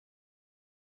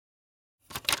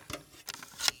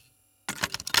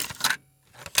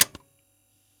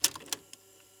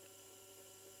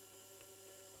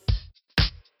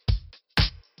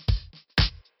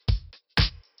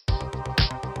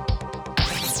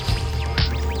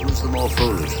the more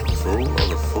foolish, the fool or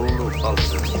the fool who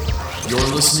follows it? You're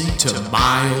listening to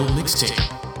my old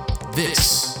mixtape.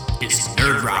 This is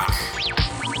Nerd Rock.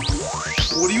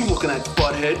 What are you looking at,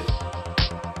 butthead?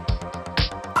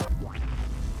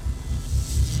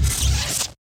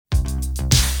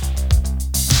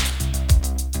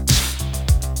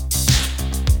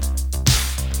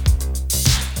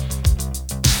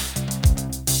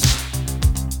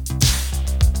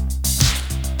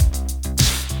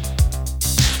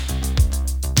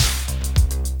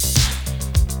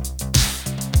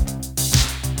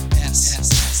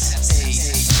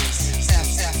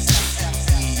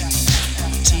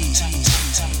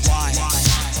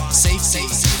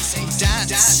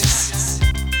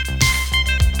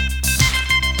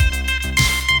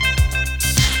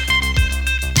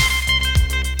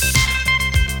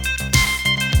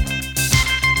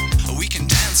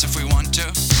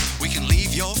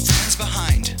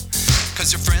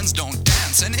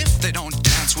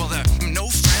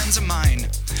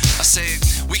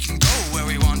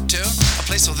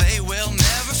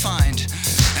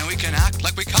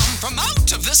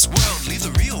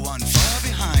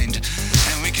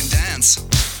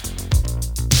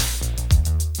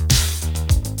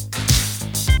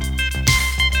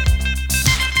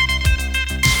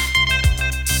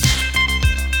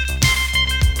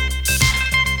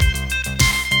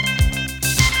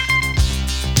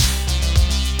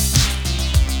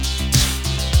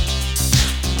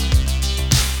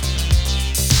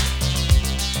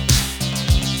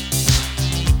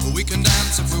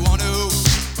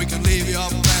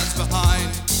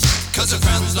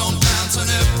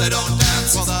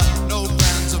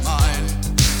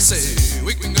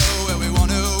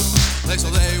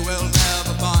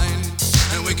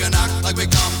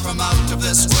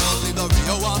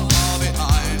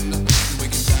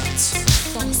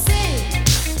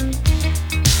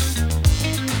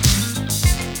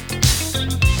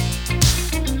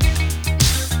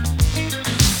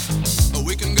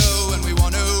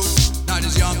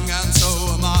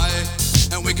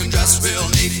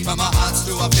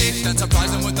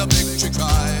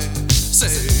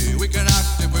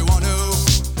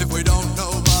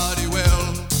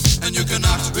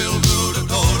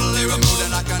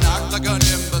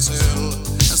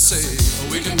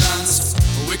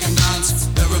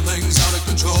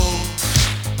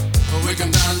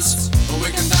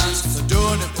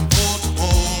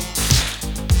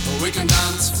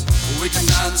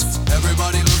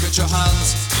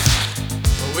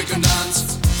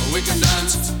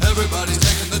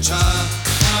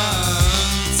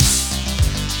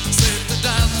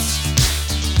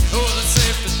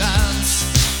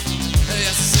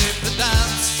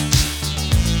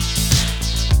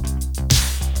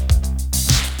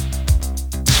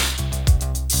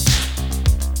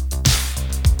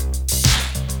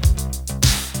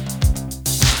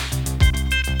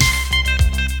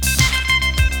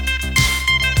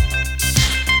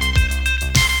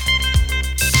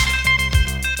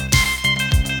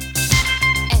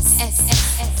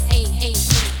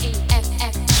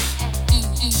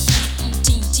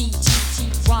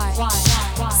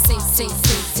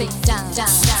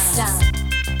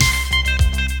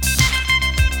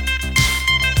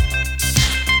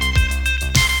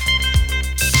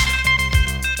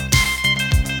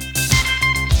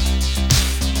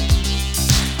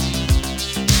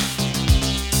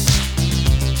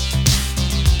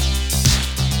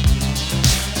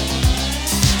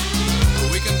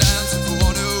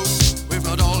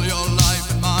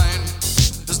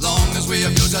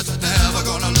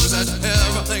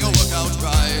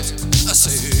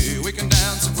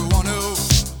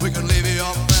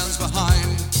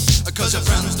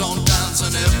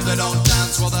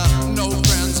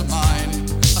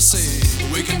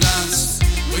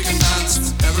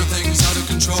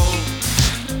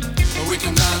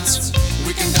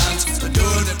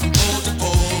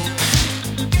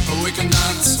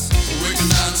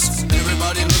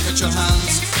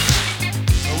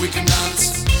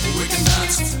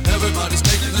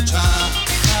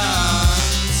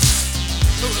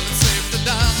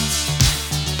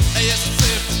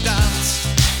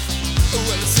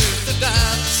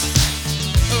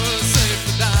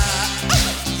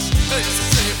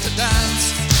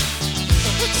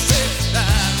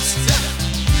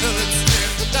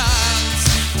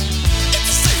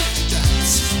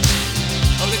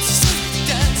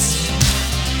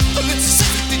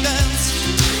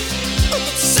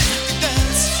 Let's safety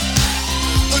dance.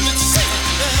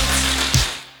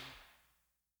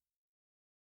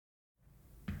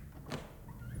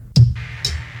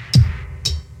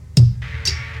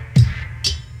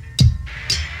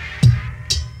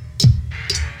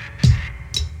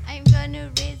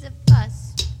 gonna raise a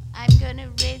fuss. I'm gonna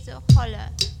raise a holler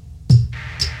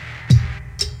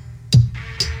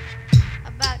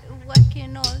about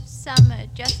working all summer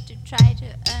just to try to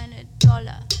earn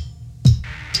 $1.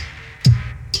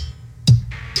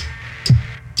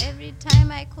 Every time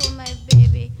I call my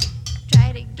baby,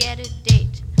 try to get a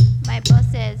date, my boss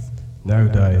says,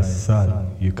 "Nowadays,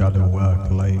 son, you gotta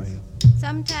work late."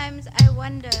 sometimes I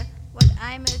wonder what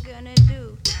I'm gonna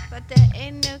do, but there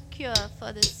ain't no cure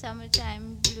for the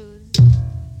summertime blues.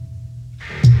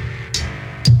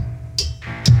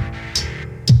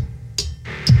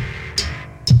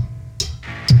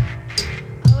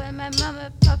 Oh, when my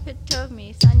mama papa told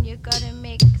me, son, you gotta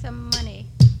make some money.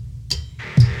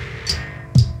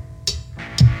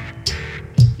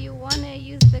 If you wanna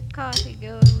use the car to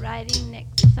go riding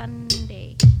next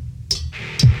Sunday.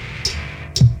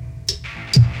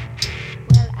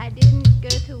 Well, I didn't go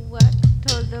to work,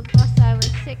 told the boss I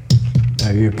was sick.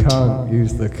 Now you can't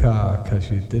use the car 'cause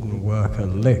you didn't work a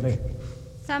lick.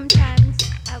 Sometimes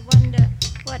I wonder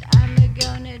what I'm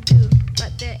gonna do,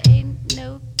 but there ain't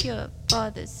no cure for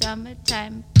the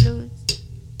summertime blues.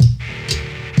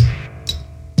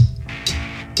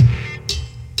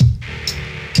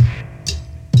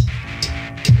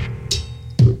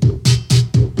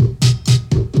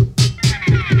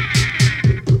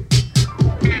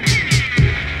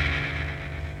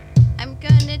 I'm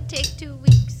gonna take 2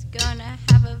 weeks, gonna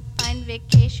have a fine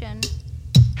vacation.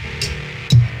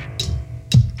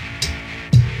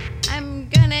 I'm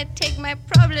gonna take my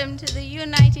problem to the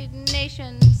United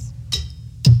Nations.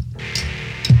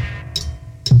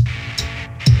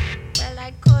 Well,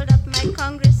 I called up my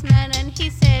congressman and he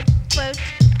said, quote,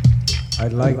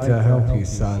 "I'd like to help you,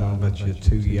 son, but you're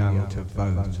too young to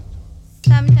vote."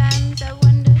 sometimes I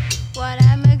wonder what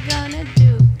I'm gonna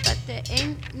do, but there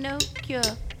ain't no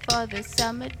cure for the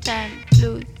summertime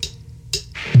blues.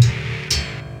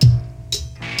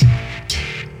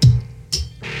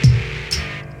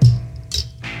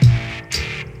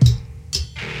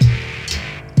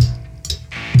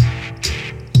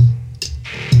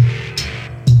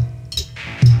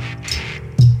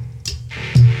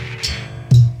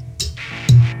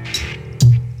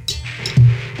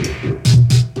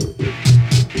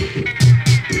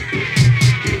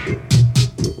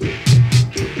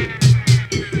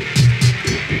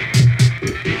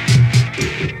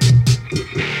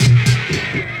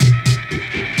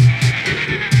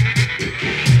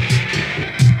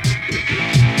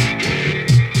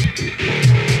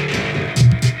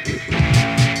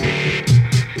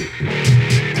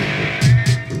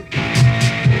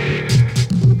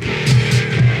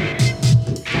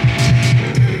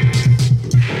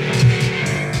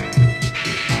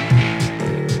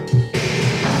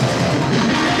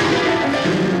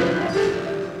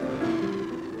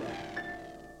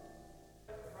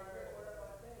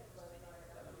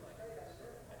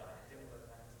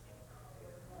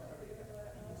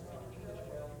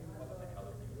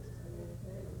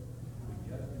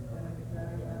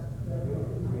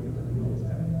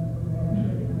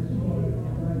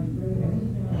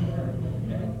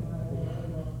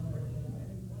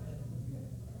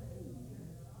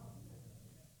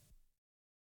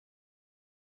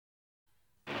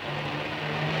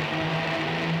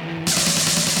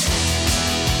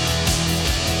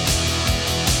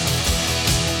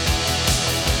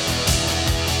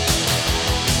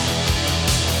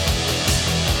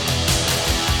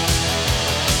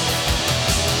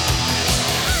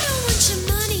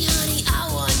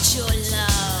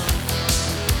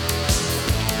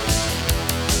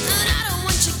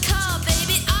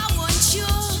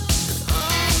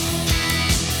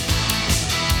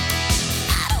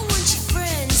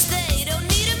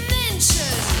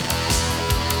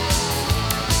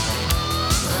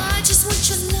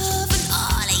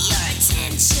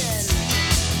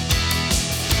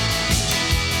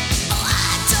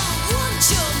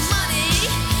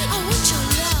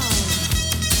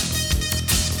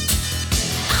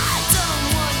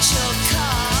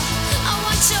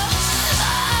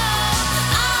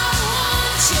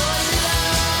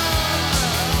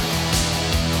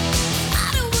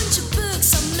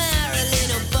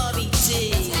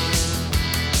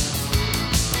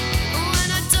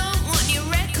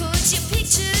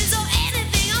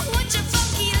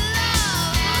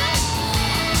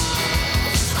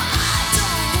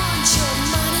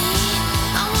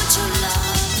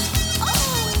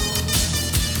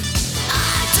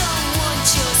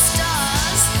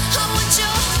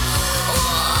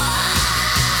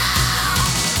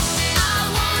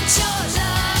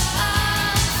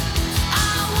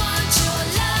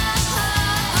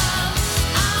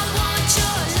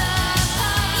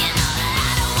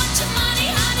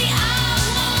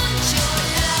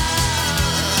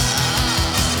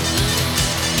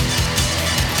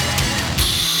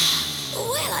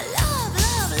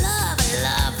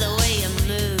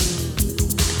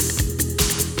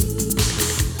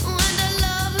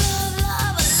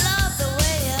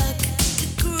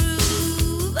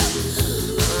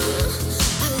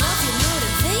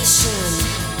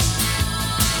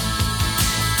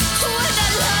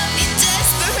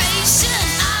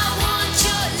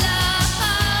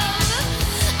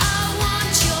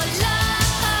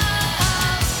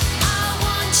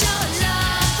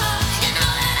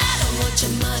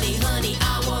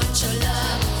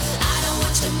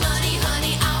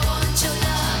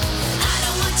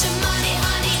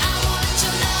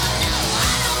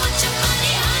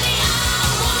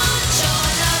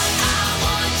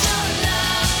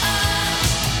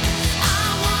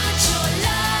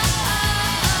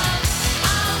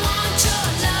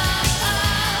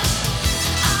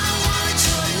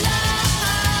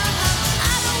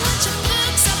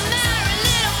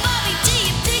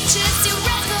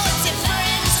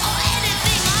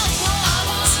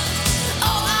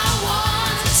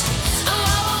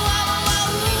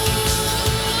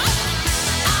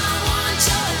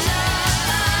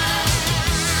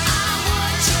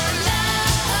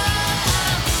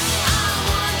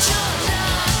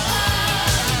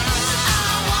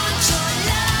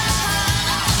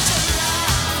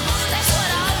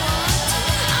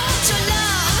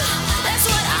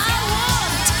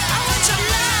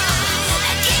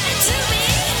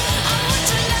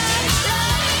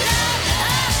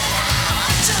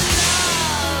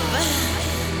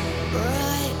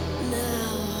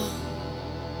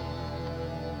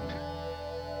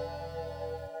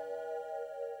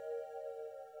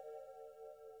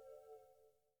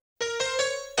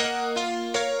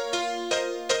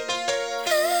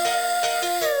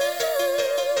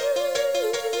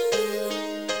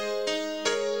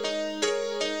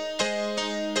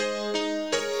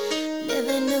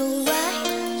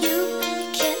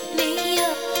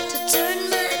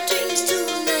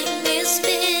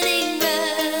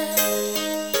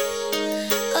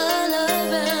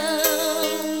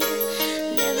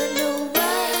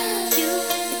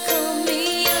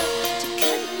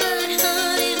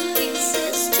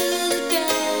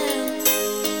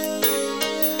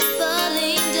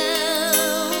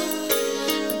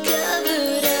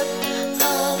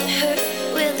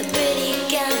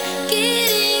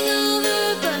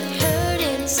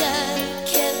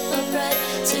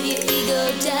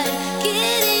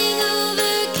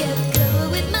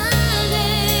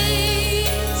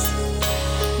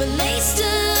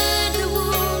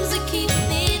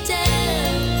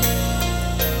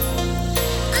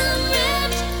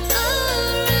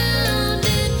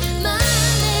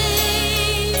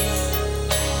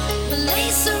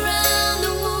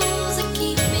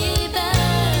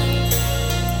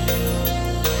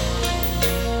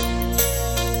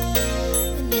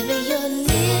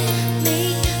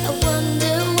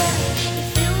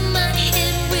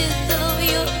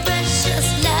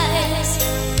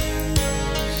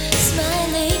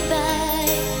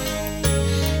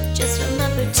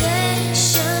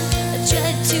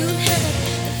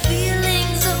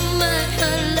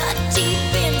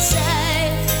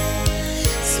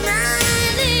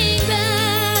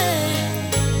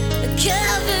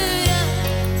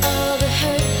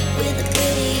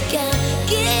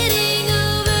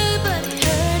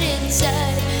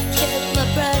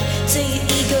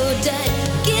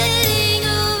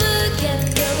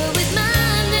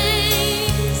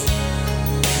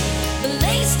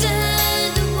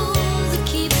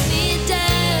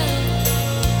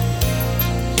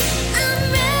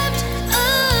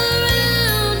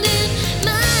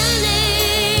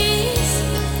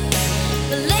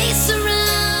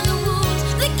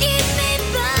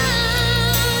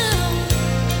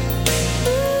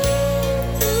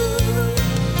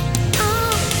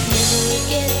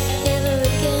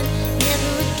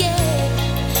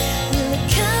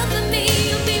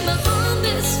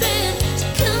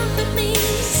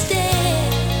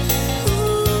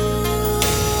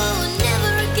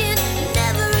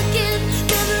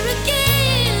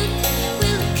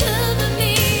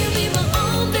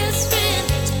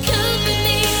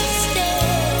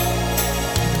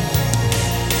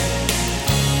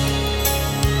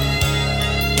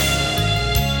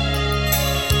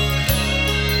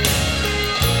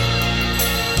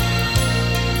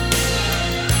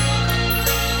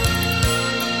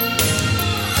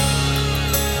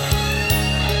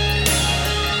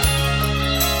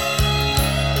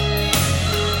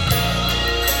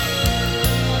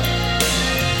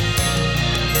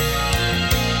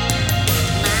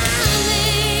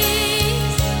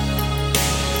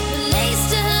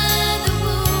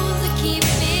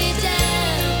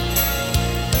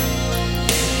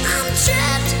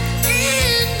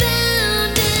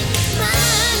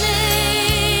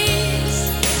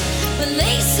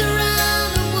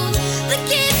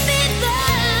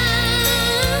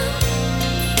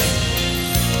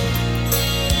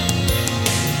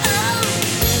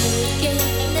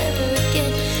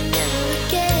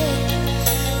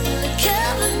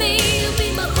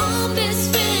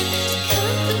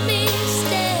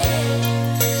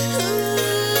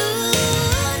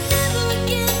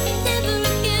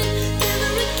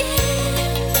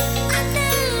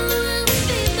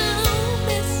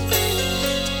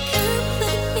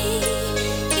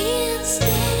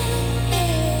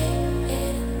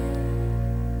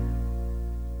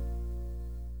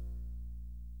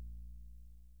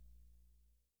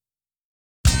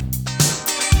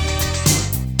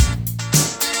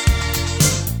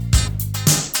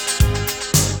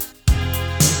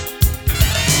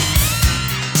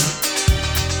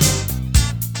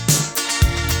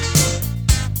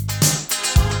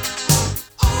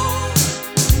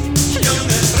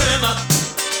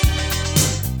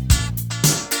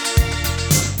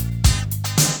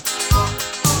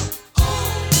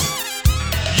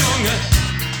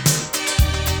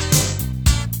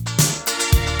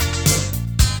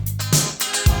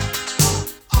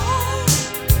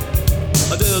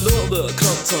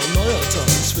 Kratzern, neuer Tag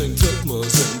schwingt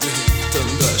Rhythmus in die Hüften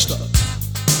der Stadt.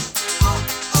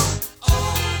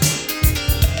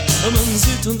 Man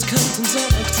sieht und kennt und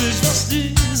sagt sich, was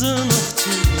diese Nacht zu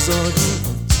sagen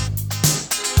hat.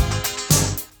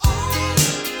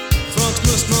 Fragt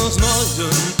nicht nach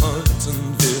neuen, alten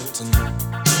Werten.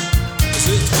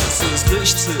 Seht, was ist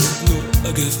Licht, zählt nur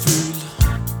ein Gefühl.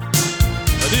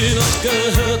 Die Nacht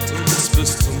gehört uns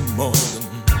bis zum Morgen.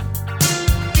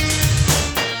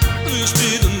 Wir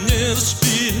spielen jedes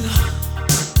Spiel,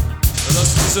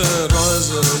 lass diese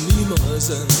Reise niemals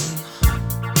enden.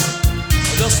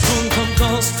 Das Tun kommt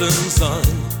aus dem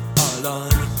Sein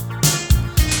allein.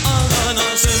 Allein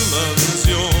als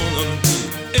Inventionen, die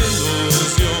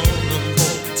Illusionen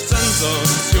und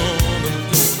Sensationen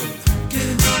lohnen.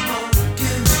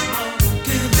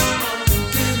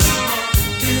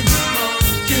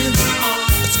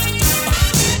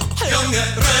 Junge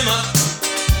Römer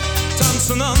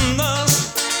tanzen anders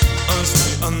als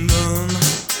die anderen.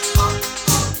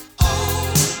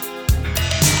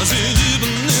 Sie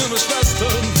lieben ihre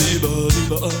Schwestern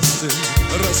lieber als den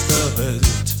Rest der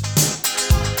Welt.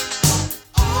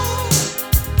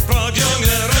 Frag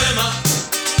junge Römer,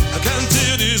 kennt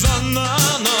ihr die Sonne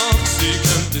noch? Sie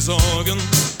kennt die Sorgen.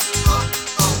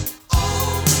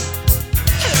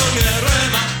 Junge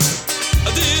Römer,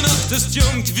 die Nacht ist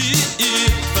jung wie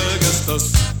ihr, vergesst das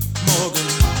morgen.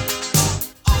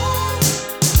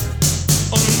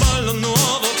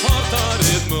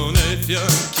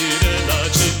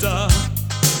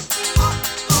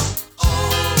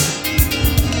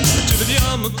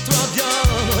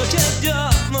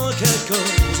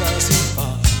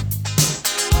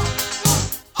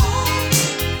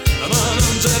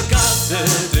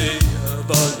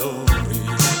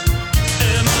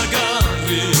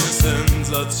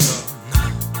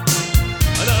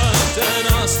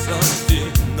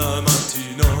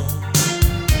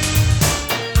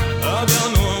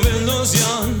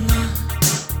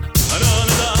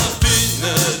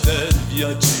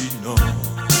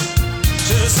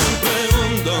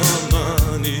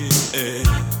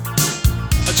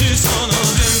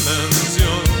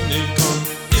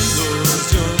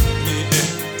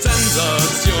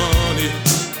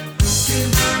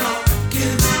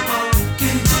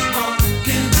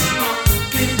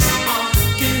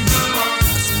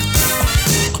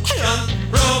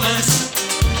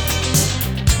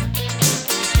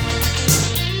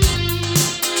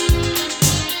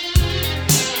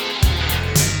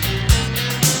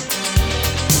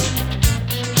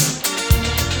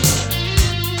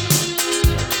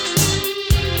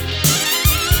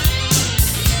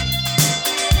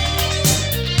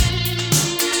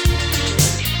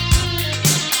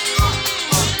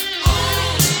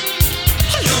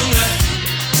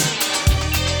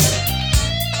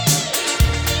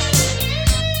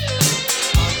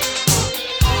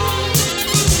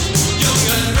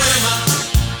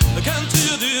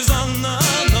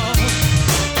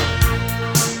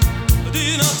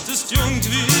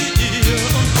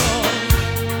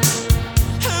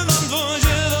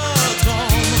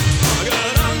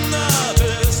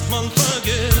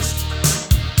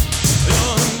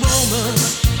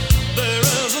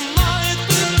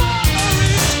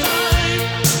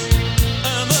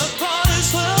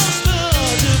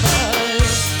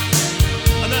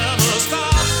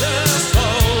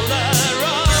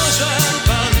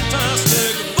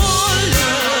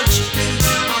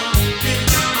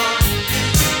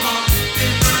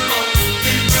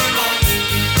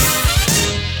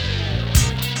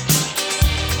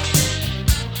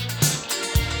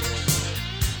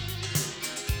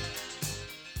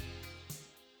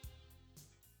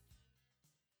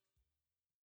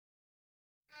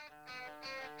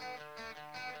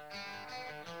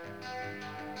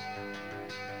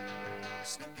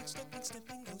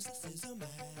 this is a man,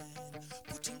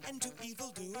 putting end to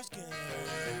evildoers' games.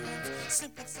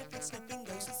 Snipping, snipping, snipping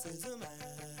goes, this is a man.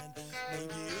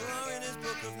 Maybe you are in his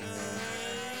book of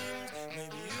names.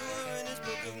 Maybe you are in his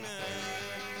book of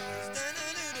names.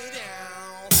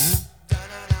 Da-da-da-da-dow.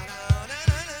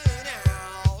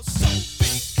 Da-da-da-da-da-da-da-dow. So be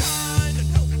kind and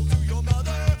helpful to your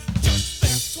mother. Just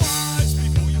think twice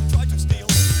before you try to steal.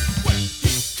 When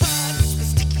he comes with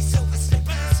sticky silver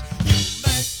slippers, you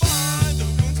may find the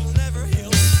wounds will never heal.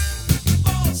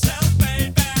 All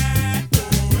self-made bad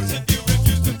boys, if you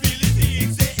refuse to believe he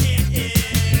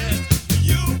exists,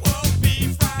 you won't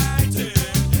be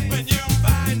frightened when you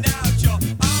find out you're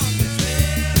on his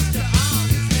list. You're on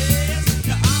his list.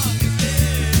 You're on his list.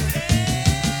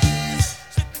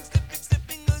 Slipping, slipping,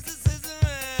 slipping goes the scissor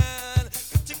man,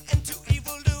 putting end to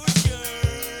evildoers'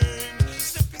 game.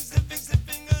 Slipping, slipping,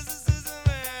 slipping goes the scissor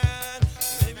man.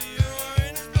 Maybe you are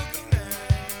in his book of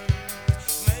names.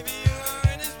 Maybe you are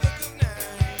in his book of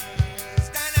names.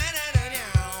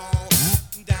 Da-da-da-da-dow.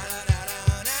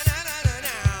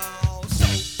 Da-da-da-da-da-da-da-dow. So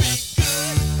be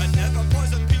good and never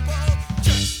poison people.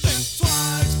 Just think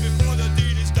twice before the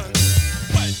deed is done.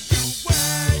 When you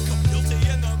wake up guilty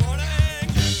in the morning,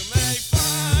 you may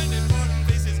find important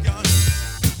pieces gone.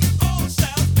 All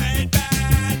self-made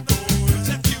bad boys,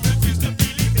 if you refuse to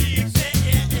believe he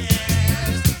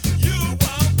exists, you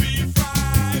won't be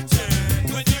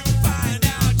frightened when you find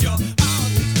out you're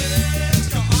on his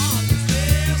list. You're on his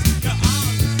list. You're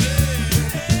on his list.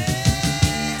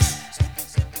 Slipping,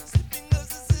 slipping, slipping goes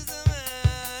the scissor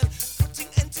man, putting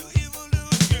end to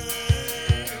evildoers'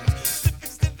 games.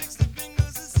 Slipping, slipping, slipping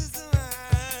goes the scissor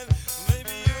man.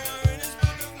 Maybe you are in his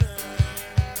book of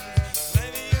names.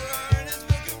 Maybe you are in his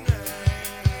book of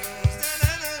names.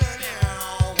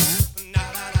 Da-da-da-da-dow.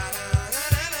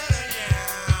 Da-da-da-da-da-da-da-dow.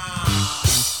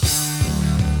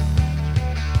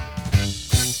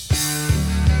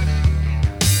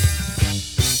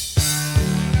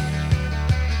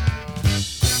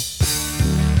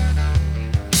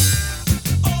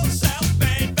 All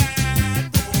self-made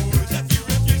bad boys, if you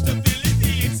refuse to believe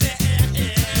he exists,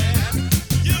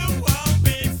 you won't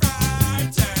be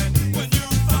frightened when you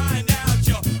find out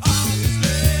you're on his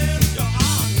list. You're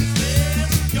on his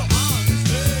list. You're on his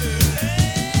list.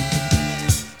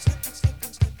 Slipping,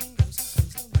 slipping, slipping goes the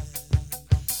scissor man,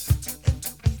 putting end to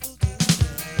evildoers' games.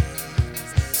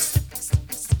 Slipping,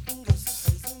 slipping, slipping goes the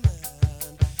scissor man.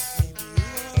 Maybe you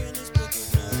are in his book of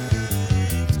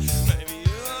names. Maybe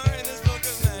you are in his book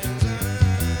of names.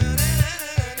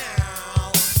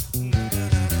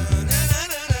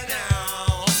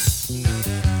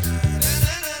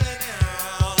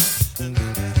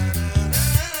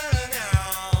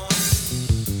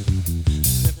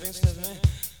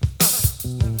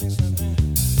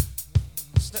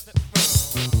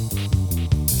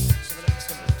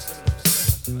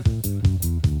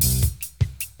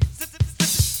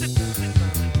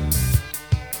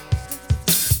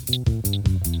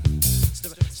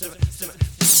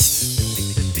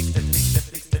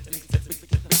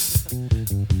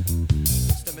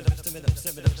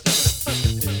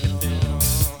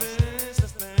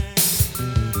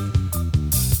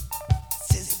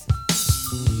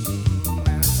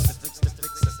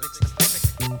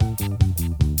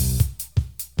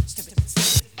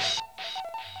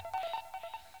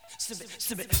 Slipping,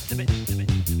 slipping, slipping, slipping,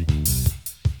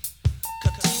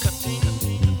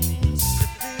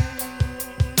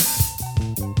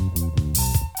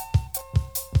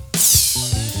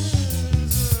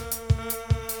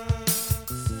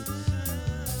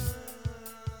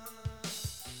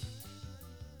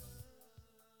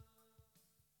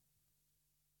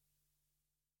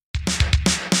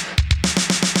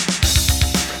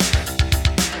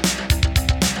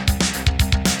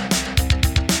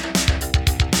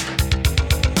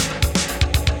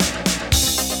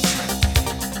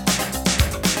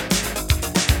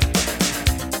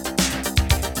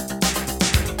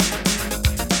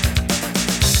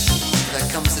 There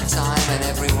comes a time in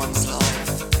everyone's life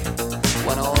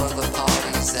when all of the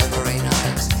parties every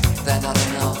night, they're not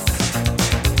enough.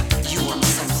 You want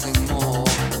something more.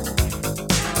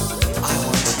 I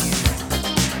want you.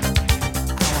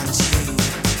 I want you.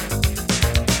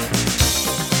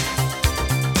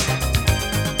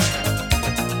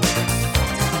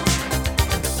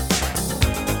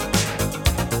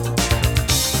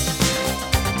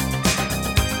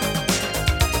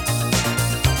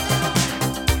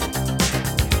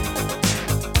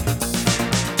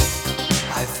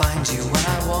 I find you when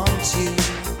I want you,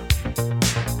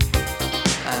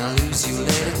 and lose you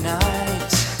late at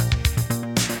night.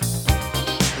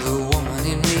 The woman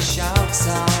in me shouts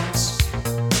out,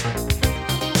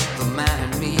 the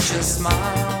man in me just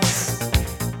smiles.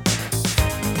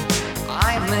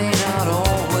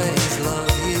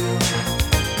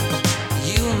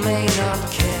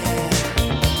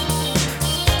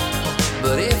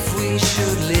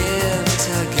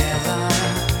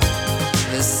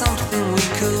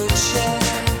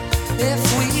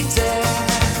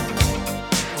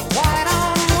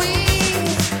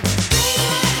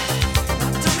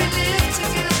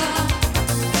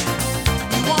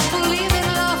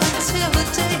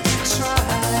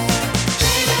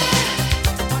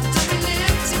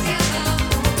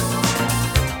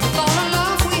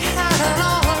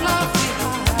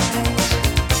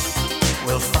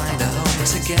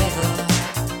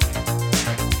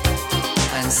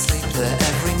 there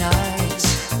every night.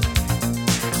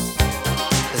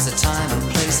 There's a time and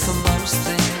place for most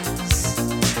things.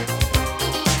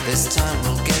 This time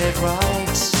we'll get it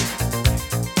right.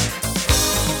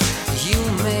 You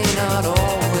may not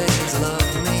always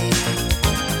love me,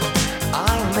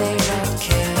 I may not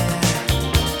care,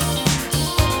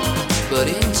 but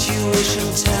intuition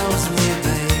tells me,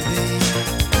 baby,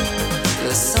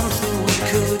 there's something we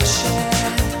could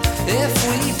share if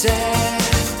we dare.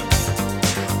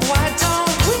 Why don't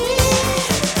we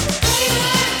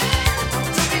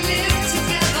live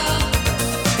together?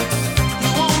 You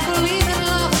won't believe in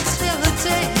love until the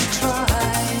day you try.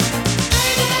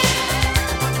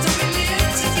 Don't we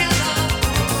live together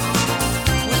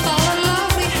with all the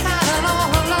love we had and all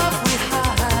the love we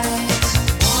hide?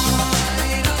 Why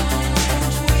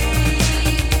don't we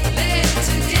live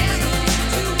together,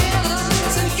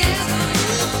 together?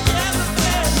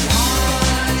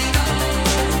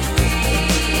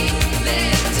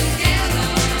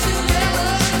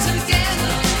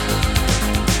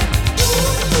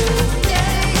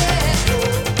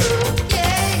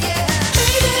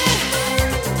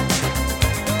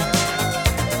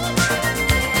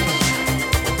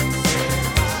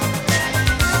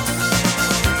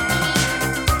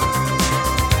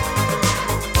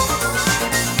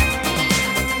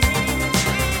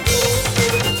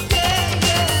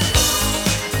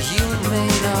 You may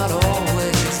not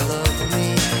always love me,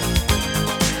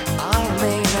 I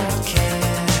may not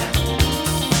care,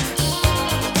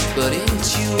 but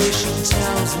intuition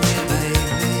tells me,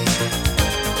 baby,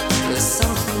 there's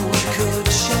something we could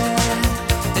share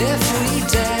if we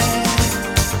dare.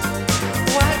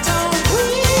 Why don't we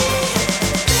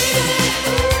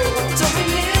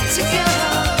live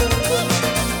together?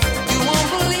 You won't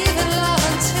believe in love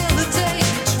until the day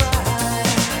you try.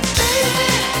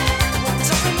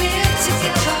 Don't we live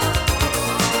together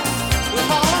with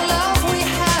all the love we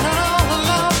had and all the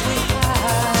love we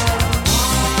hide?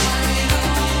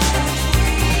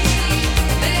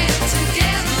 Live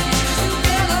together,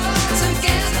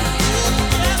 together.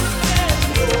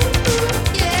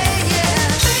 Yeah, yeah.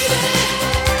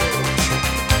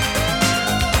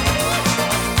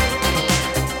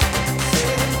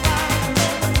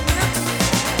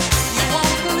 You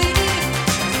won't believe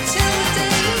until the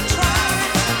day you try.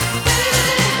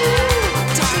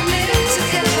 Don't we live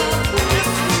together?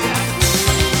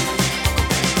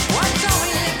 Why don't we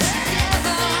live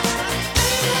together?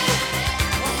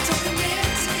 Don't we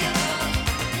live together?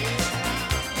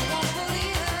 You won't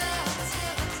believe it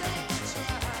until the day you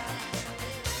try.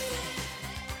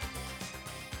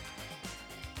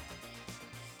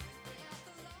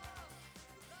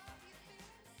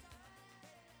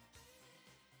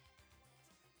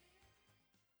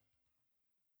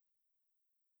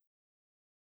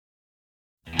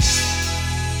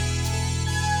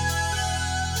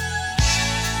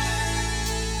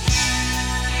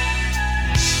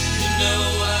 You know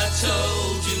I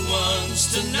told you once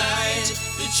tonight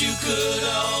that you could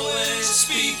always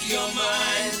speak your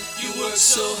mind. You work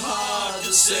so hard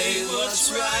to say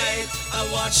what's right. I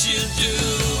watch you do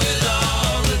it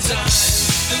all the time.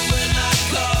 And when I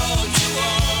called you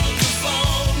on the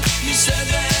phone, you said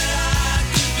that I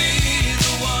could be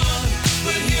the one.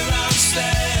 But here I'm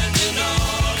standing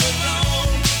all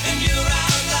alone, and you're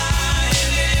out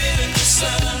lying in the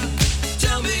sun.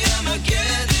 Tell me, am I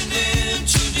getting in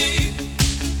too deep?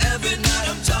 Every night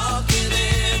I'm talking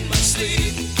in my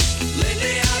sleep.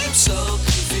 Lately I am so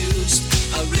confused,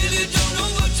 I really don't know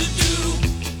what to do.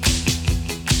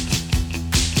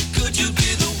 Could you be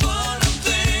the one I'm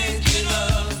thinking of?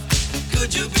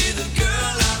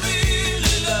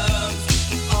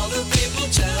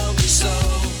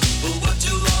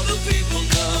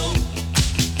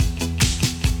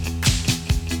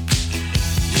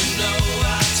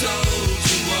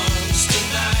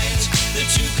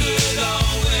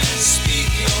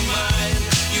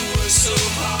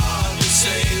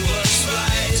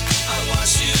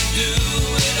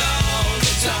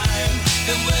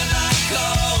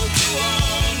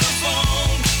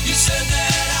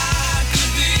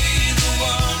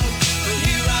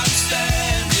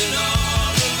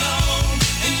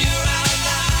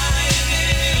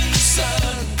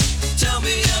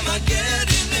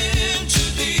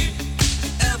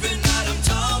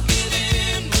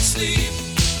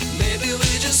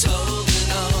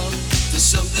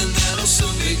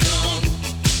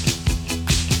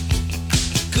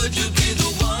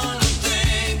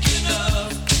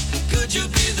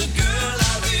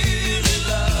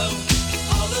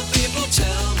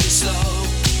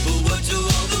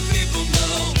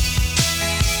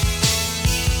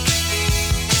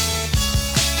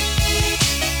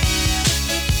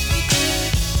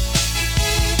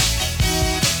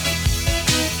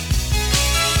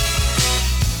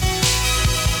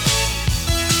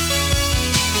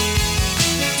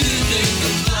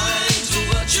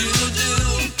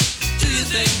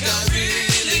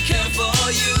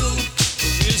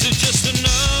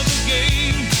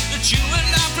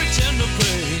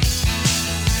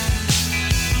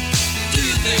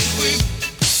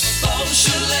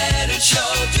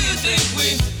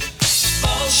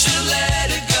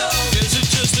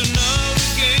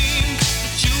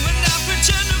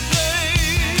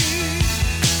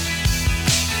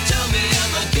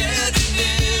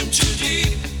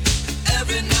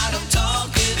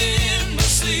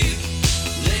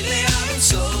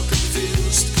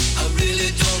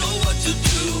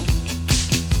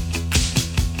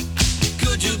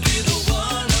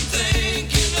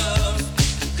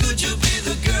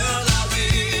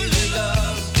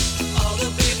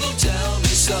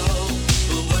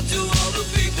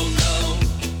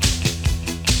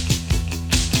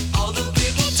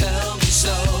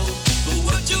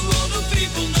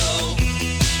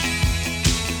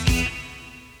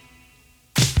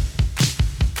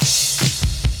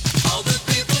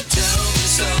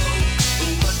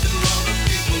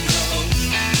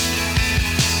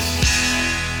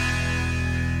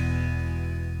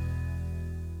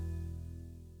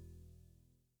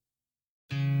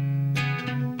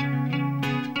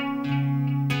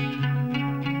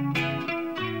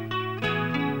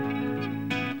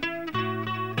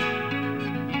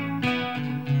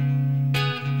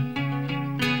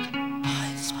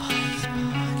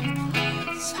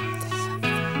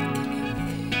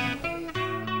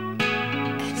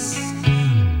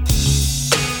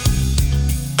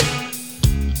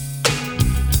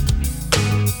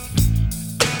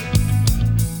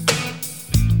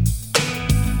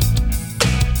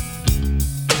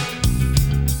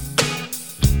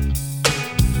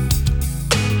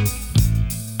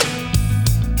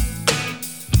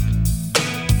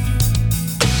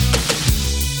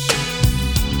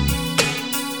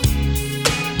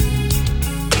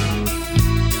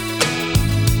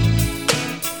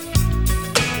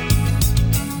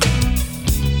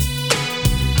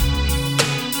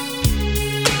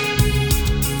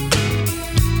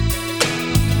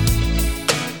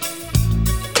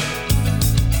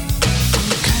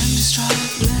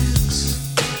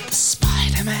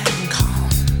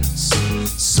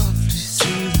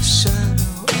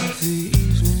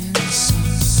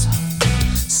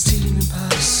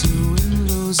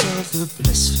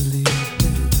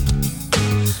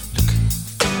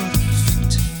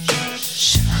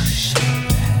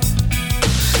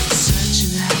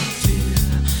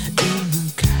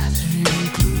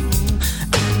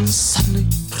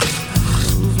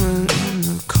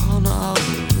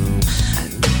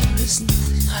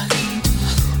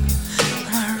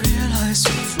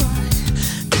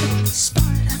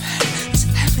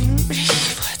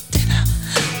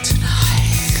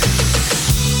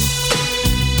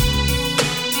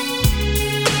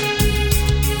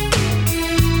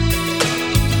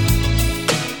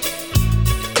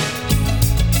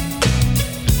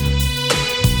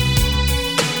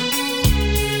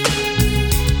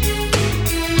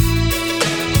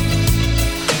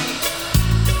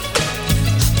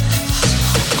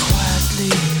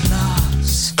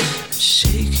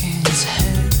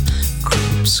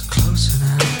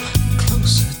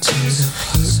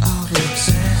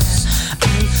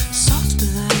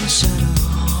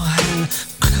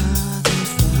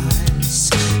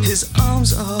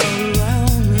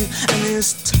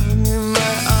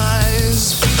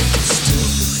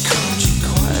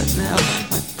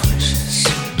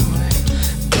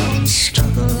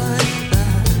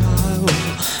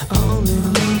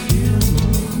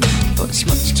 it's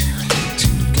much too late to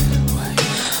get away.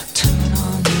 Turn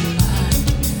on the light.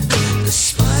 The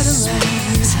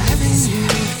Spider-Man is having you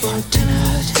for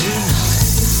dinner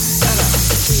tonight. And I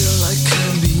feel like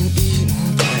I'm being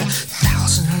eaten by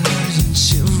 1,000 million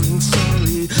shivering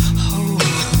furry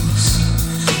holes.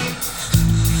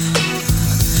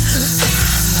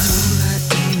 I know that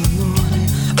in the morning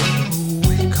I will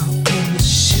wake up in the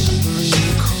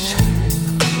shivering cold.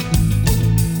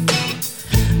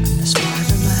 And the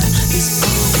Spider-Man is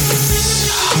always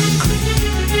hungry.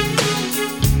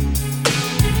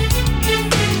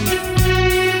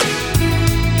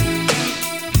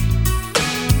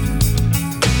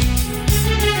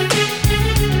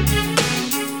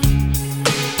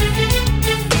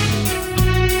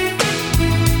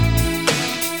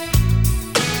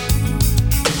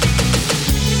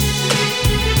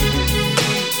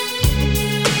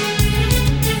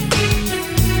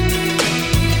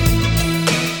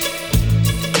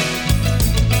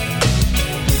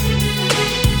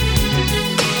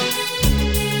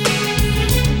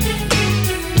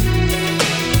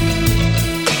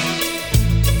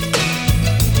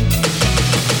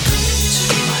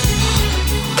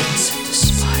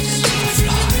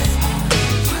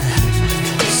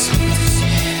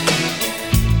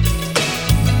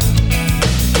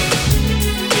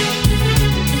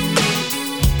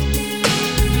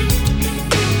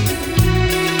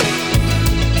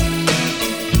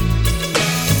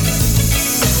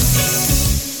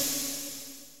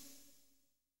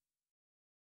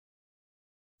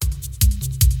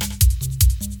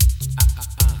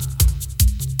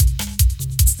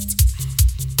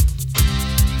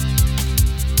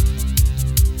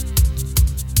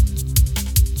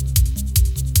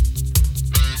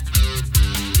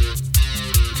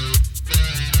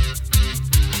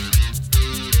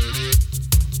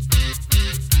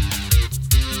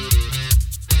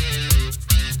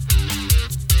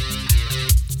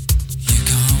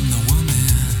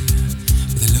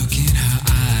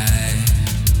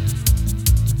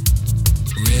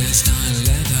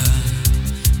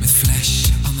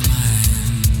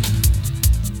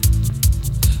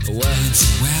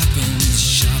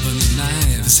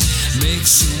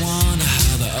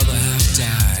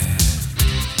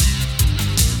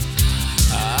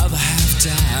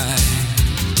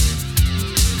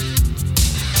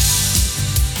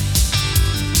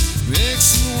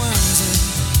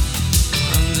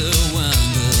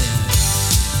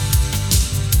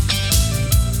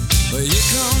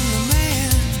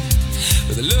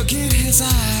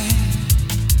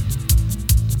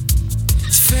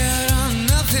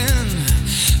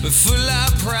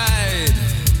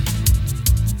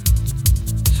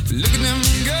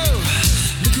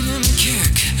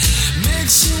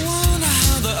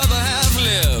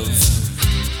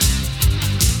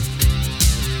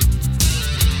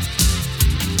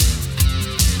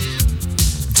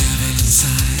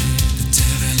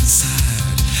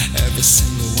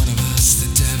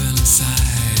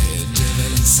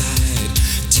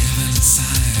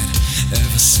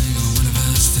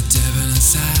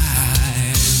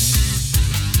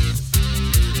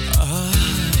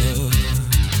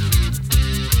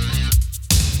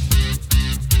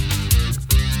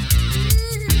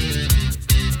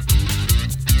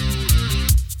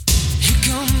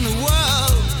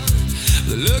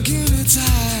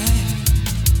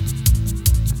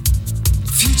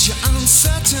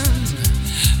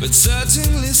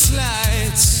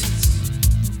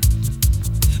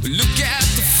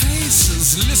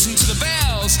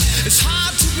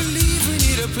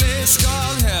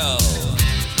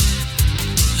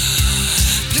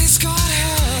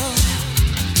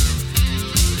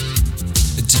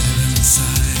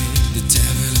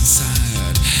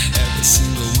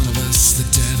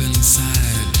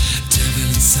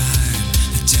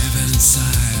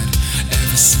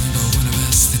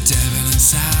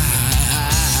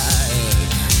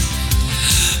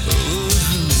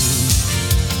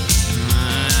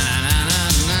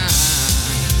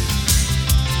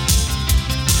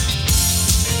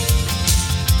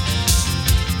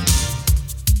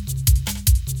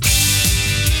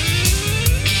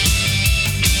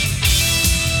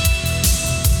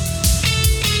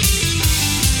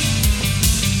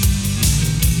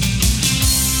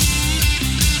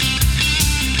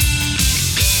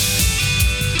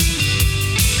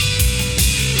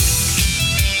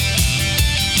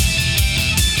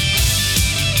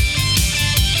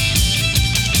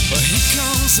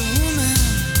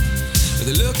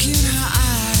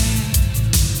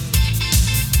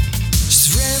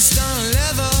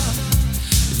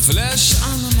 flesh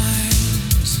on the mind.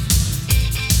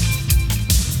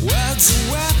 Words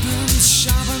are weapons,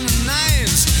 sharper than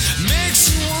knives. Makes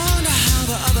you wonder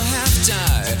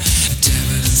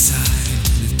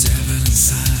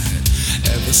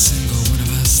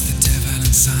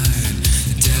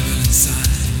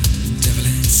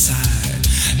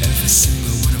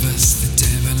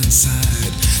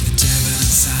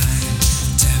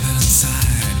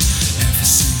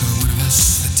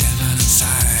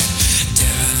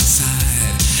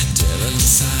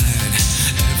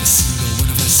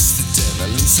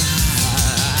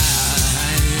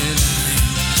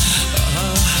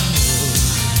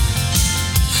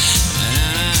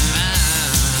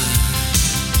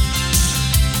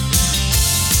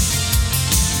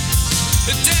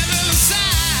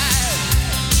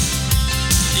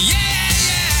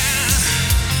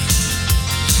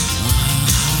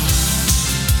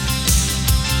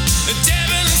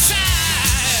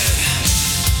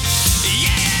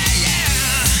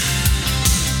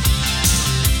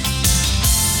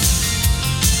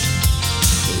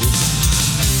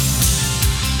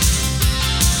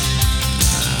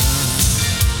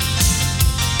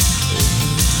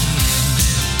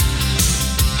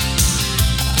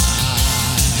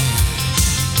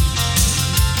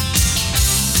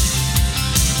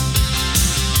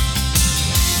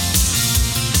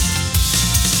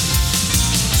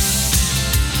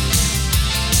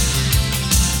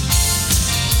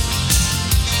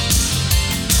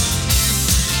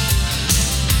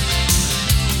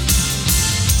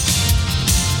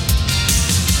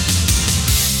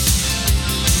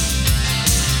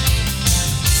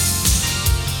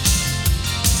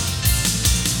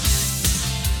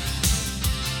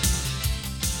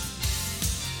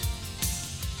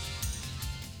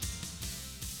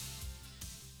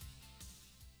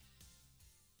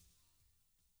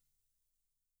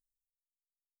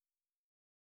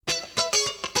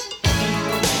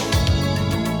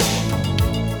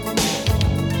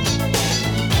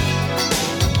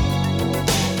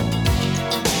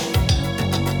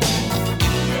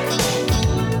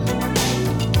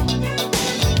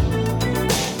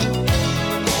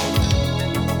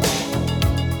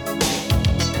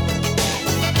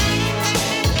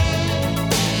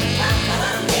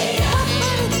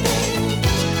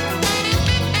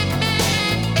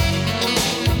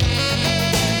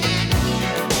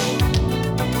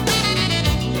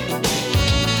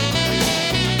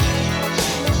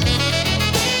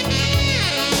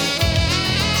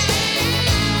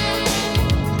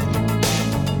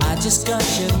just got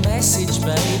your message,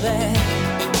 baby.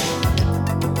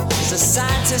 It's a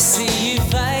sight to see you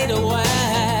fade away.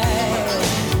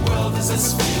 The world is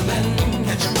this feeling.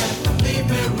 Catch your breath and leave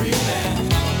me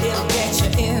reeling. It'll get you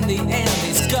in the end.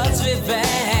 It's God's revenge.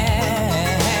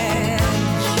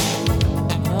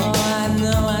 Oh, I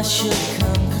know I should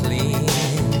come clean,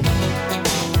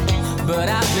 but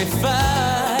I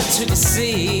prefer to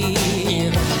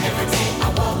deceive. Every day I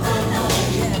walk alone,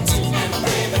 and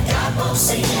pray that God won't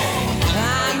see me.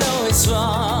 I know it's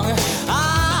wrong. I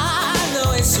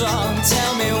know it's wrong.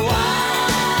 Tell me why.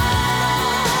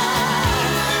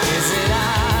 Is it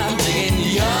I'm digging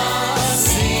your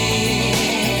sin?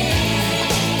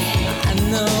 I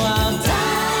know I'll die.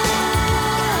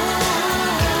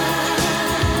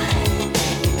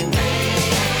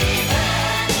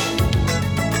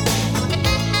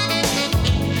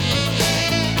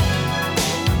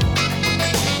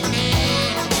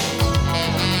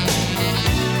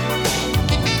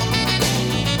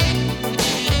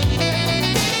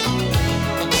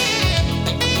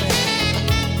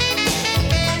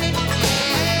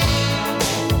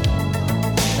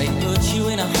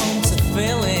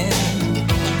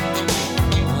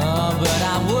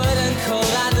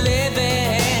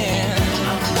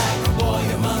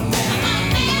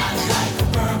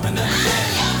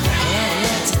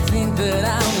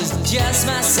 Just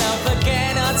myself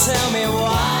again, or tell me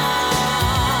why.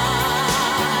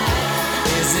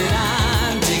 Is it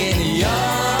I'm digging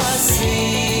your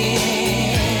sin?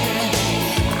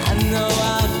 I know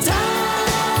I'll die,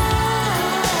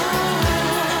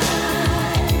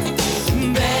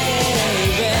 baby.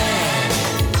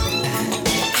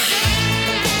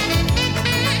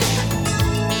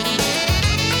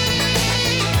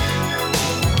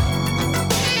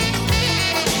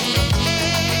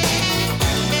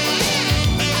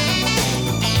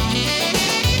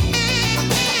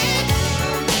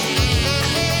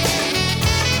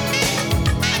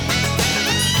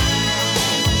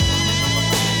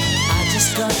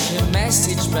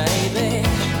 Message, baby.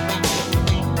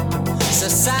 So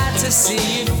sad to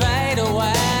see you fade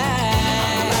away.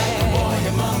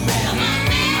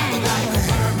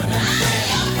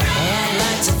 I'd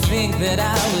like to think that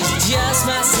I was just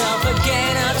myself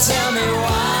again. Now tell me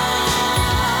why.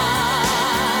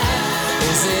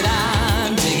 Is it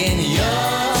I'm digging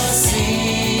your sin?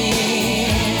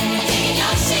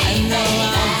 I know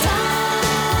I'll die.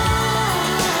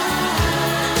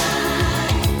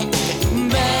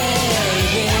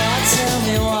 Tell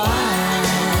me why.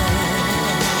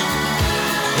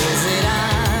 Is it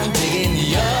I'm digging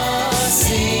your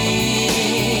sin?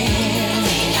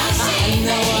 I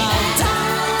know I'll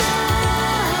die,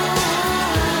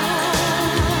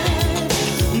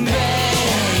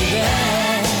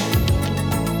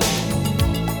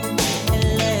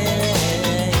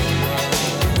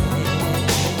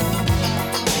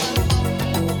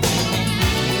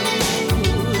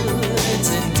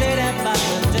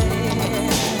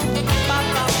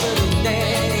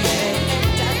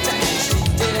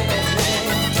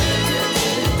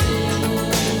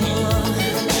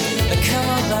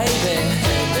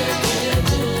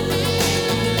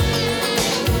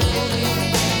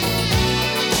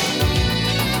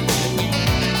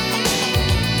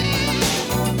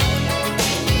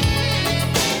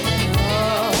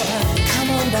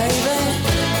 baby.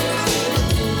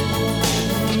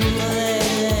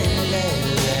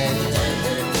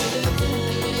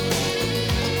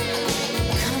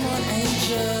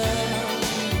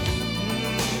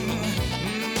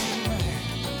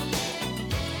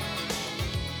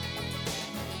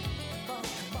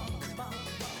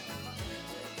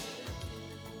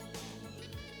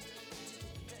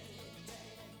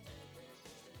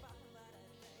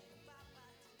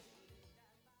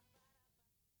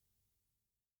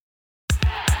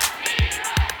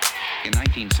 In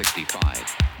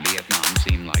 1965, Vietnam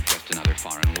seemed like just another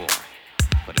foreign war.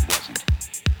 But it wasn't.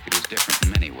 It was different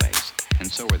in many ways, and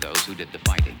so were those who did the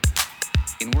fighting.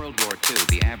 In World War II,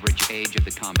 the average age of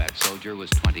the combat soldier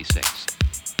was 26.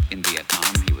 In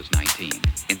Vietnam, he was 19.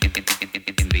 In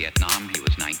Vietnam, he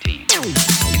was 19.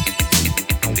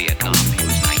 In Vietnam, he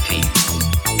was 19.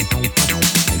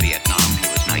 In Vietnam, he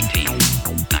was 19.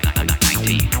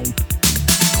 19.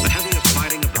 The heaviest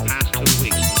fighting of the past 2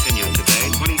 weeks continued today,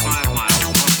 25 miles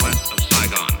northwest of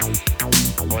Saigon.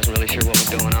 I wasn't really sure what was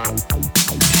going on.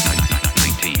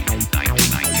 19.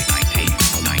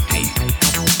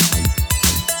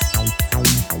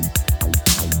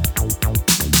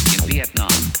 In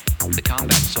Vietnam, the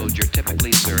combat soldier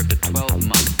typically served a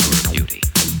 12-month tour of duty,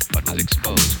 but was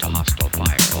exposed to hostile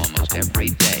fire almost every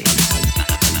day.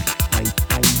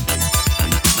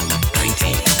 19.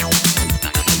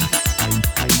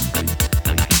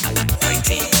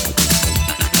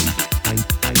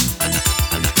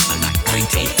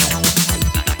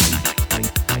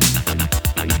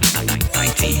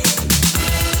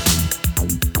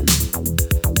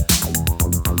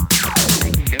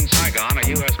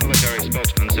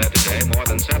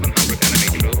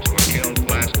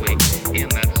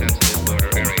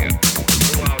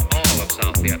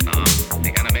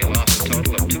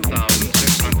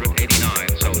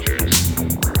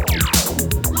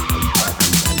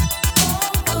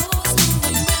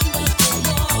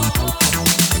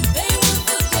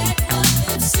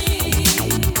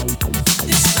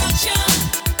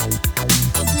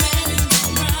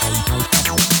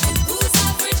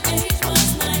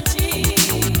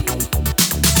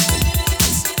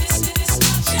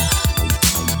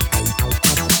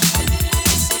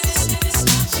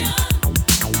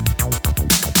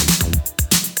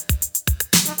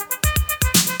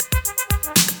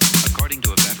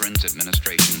 Veterans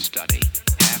Administration study,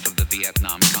 half of the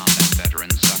Vietnam combat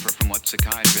veterans suffer from what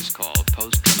psychiatrists call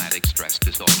post-traumatic stress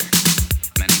disorder.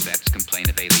 Many vets complain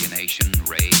of alienation,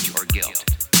 rage, or guilt.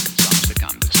 Some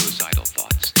succumb to suicidal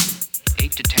thoughts.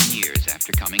 8 to 10 years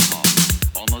after coming home,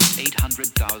 almost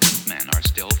 800,000 men are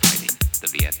still fighting the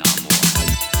Vietnam War.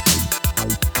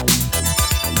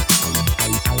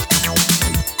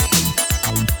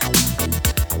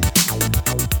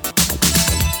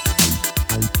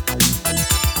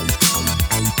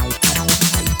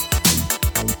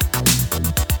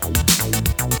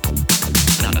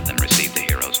 None of them received the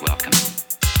hero's welcome.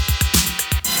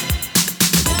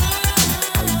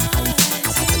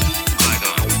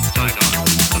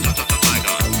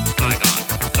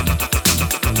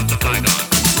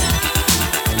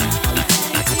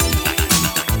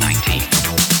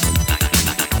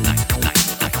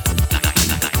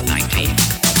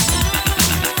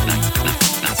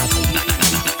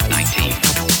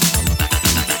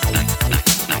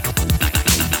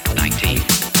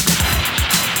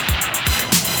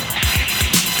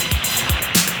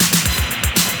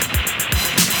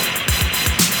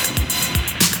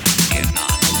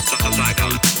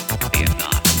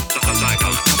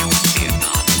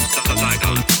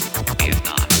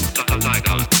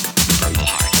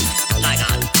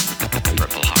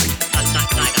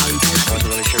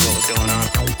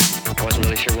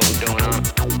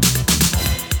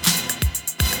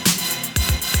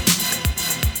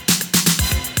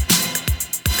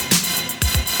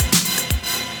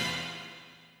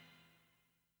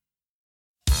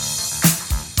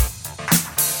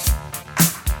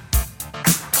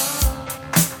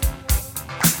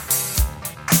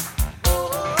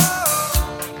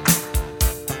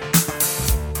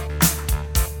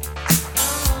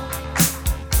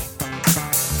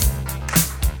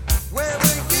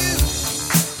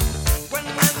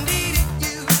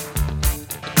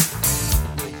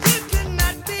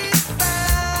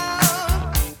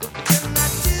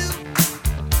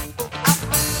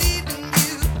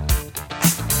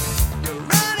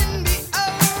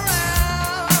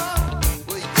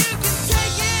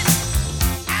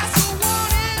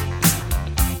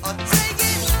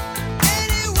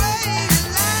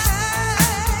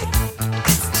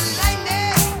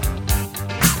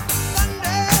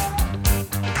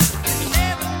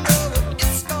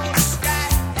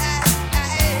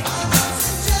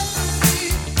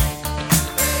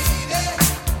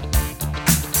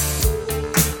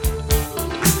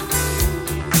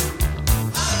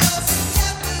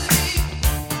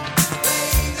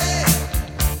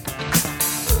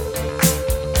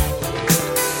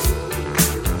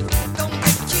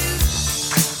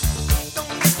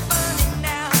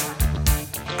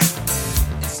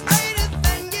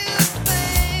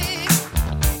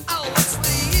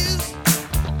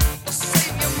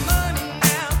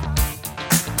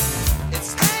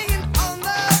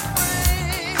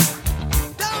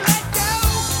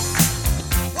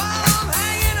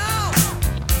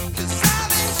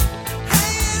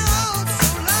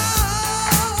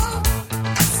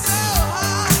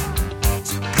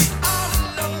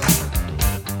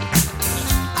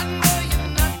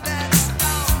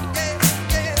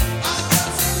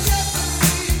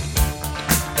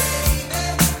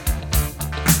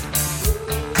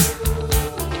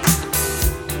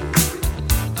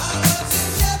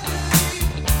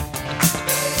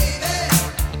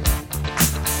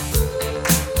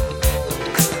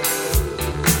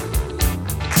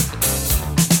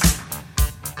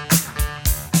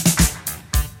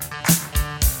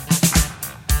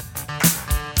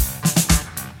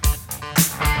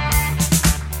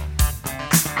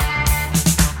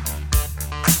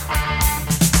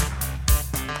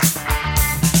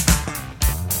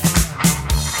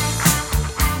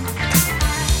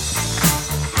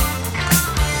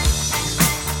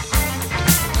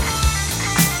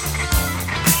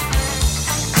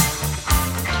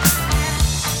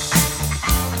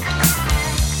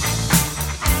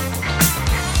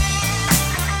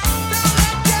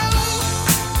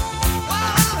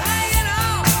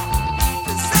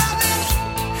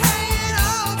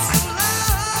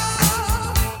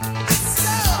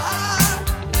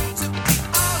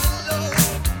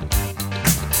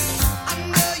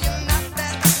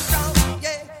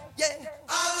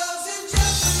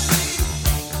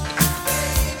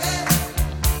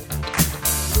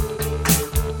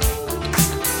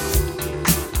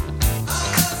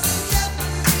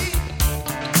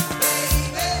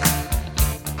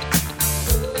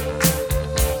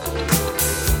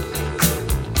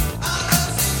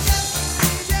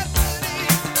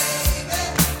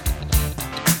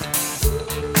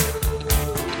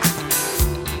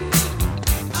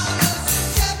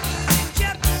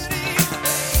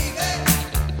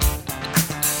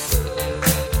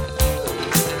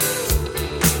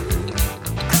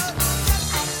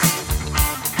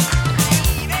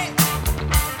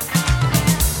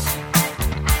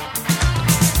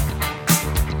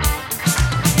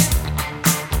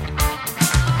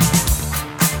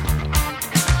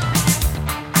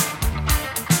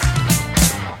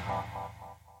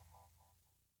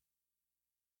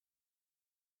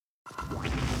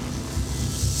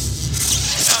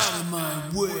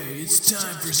 way, it's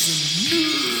time for some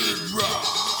nerd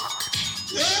rock.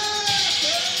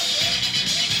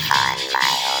 On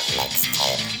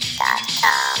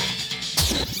myoldmixtape.com.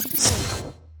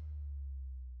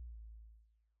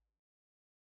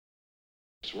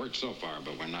 It's worked so far,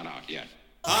 but we're not out yet.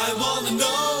 I wanna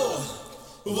know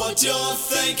what you're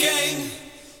thinking.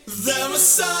 There are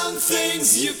some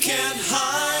things you can't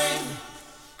hide.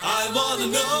 I wanna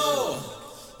know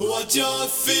what you're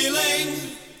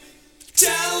feeling.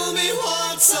 Tell me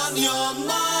what's on your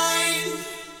mind.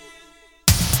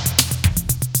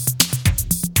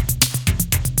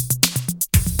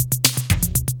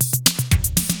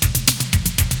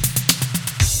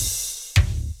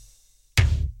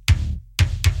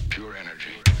 Pure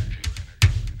energy.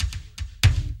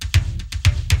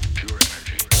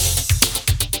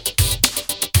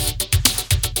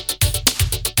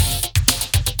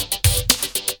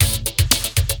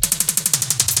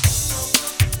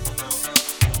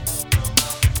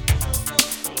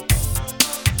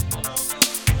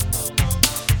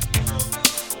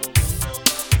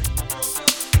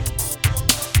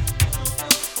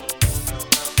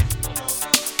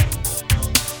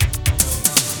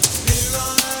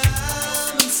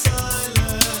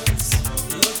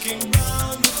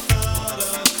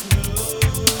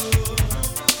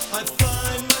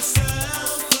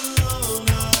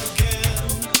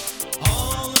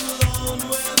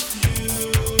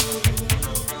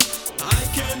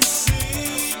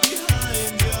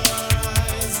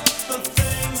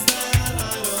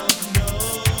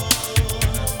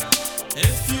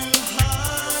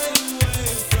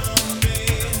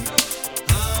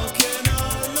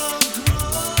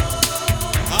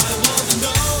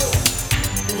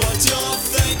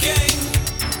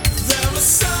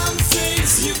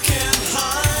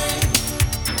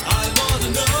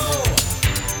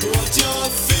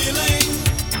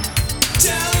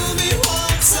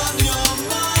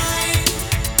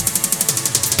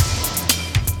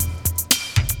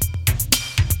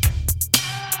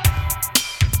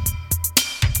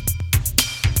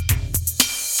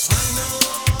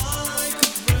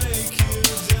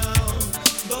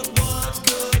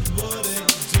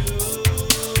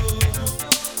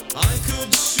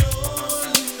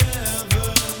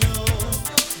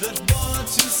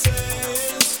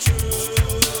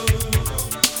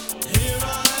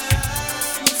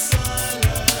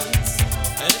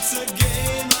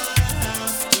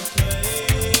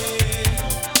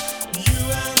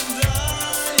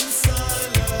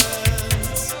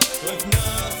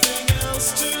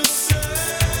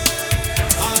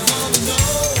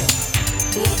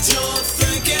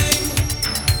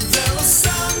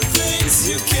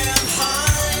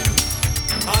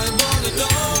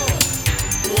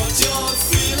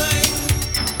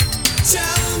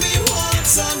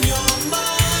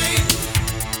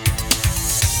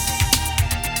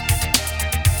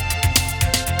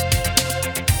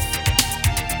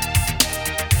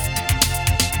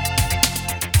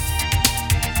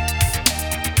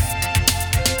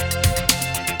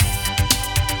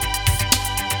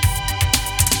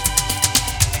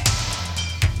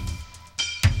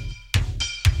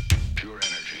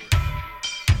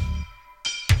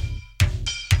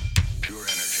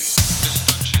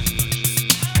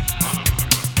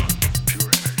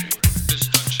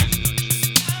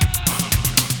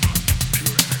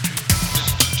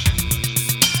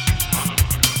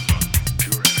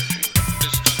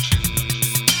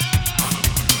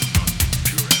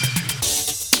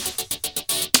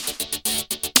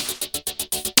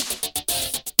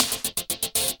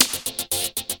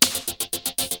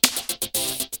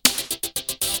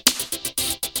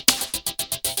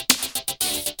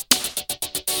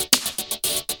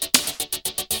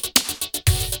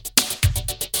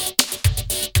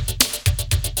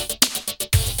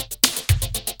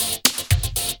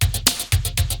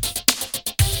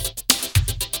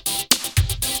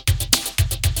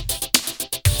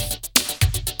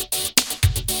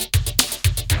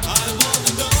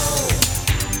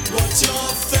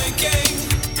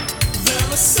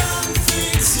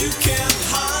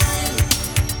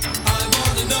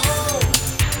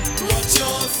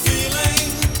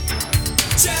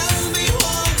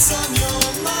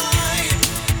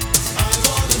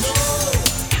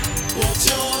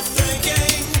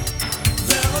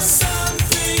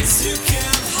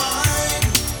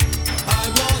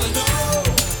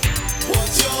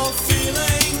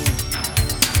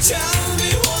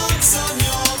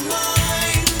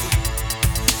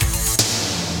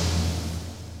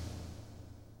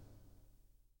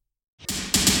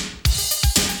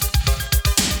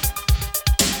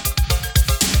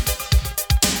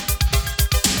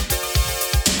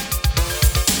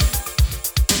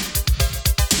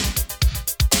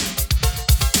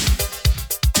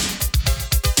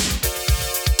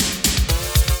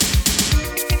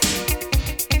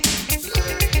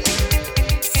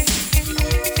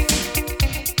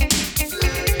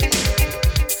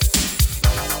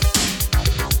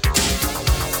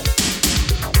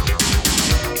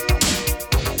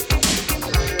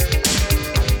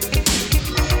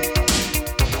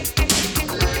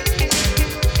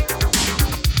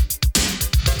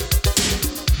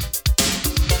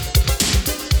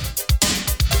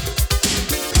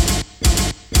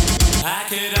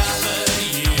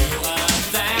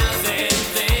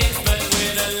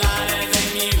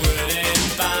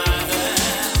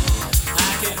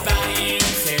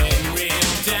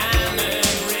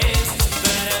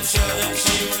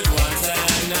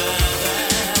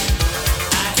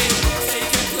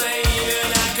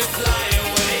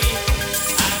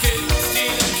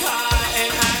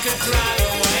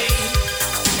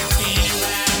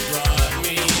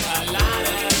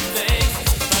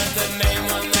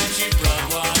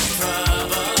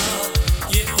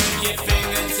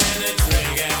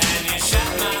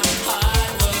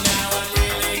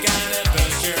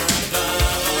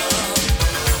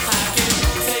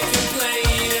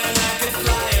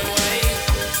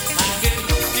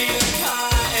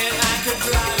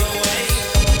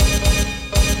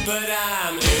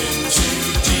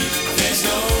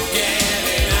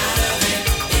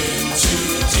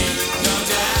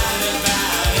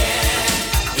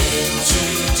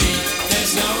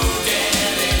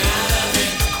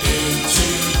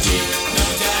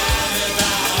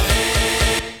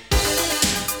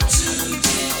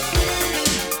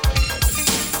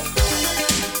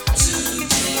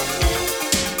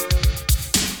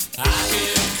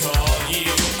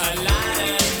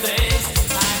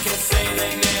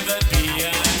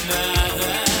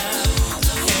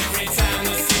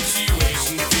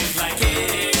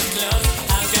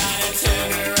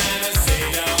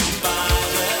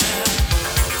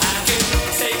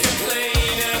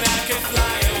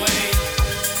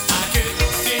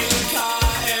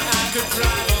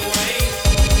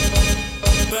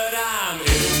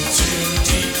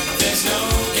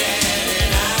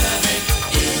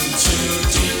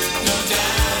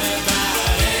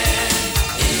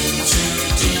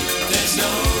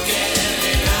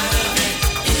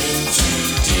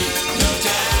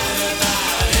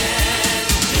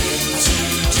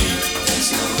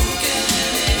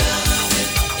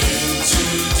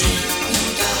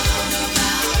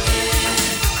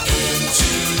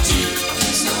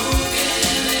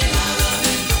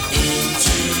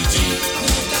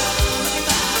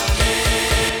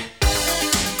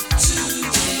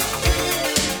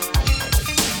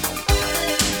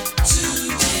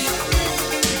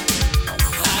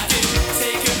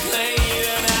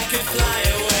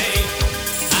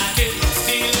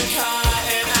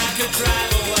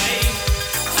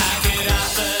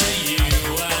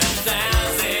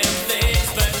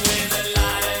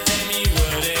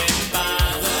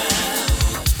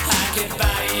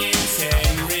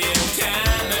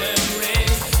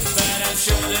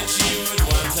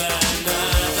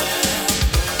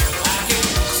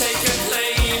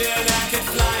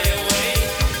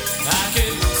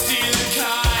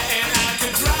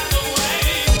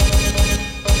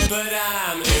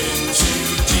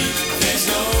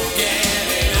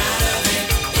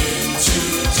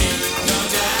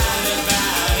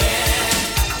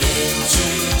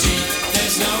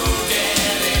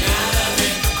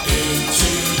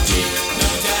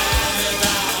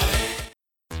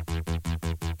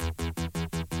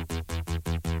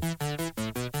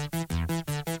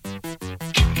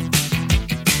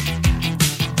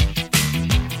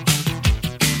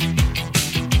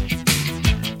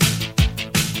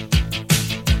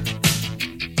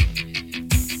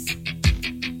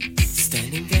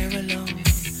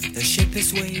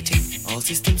 is waiting, all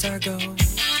systems are go.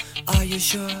 Are you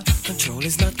sure? Control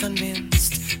is not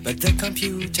convinced, but the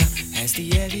computer has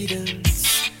the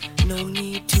evidence. No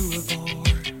need to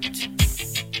abort.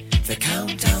 The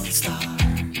countdown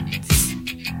starts.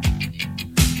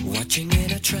 Watching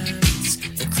in a trance,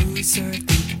 the crew is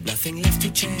certain, nothing left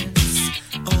to chance.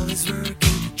 All is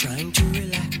working, trying to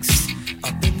relax.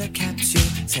 Up in the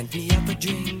capsule, sent me up a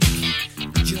drink.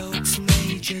 Jokes,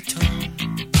 Major Tom.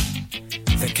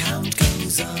 The count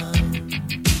goes on.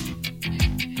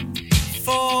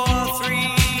 4, 3,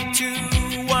 2,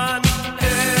 1.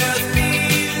 Earth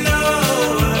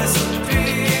below us,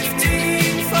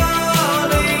 drifting,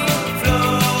 falling,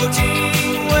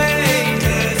 floating,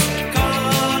 weightless,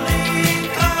 calling,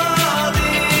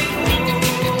 calling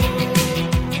home.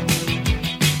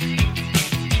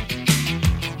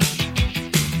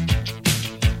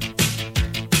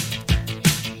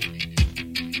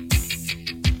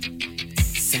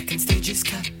 Second stage is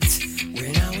cut.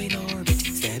 We're now in orbit.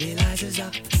 Stabilizers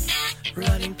up.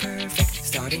 Running perfect.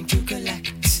 Starting to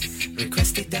collect.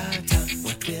 Requested data.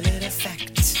 What will it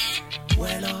affect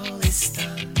when all is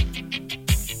done?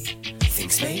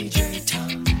 Thinks Major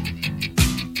Tom.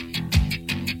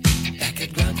 Back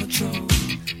at ground control.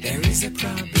 There is a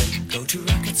problem. Go to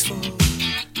rockets full.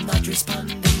 Not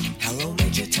responding. Hello,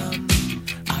 Major Tom.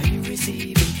 Are you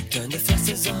receiving? Turn the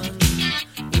thrusters on.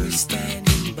 We're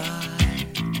standing by.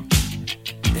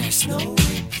 There's no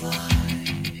reply.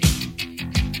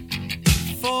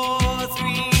 4,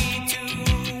 3,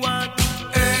 2, 1.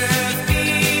 Earth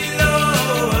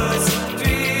below us,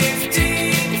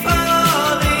 drifting,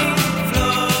 falling,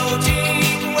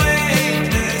 floating,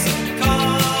 weightless,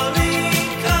 calling,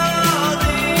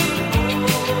 calling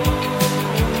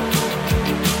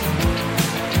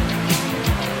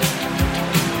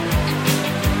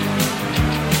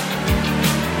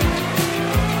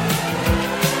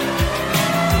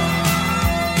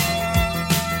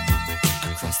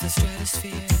across the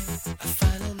stratosphere, a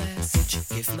final message.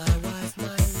 Give my wife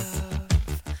my love,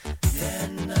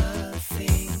 then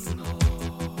nothing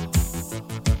more.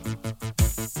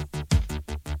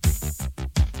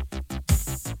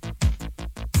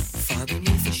 Far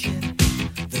beneath the ship,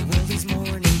 the world is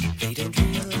mourning. They don't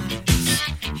realize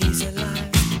he's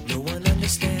alive. No one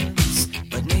understands,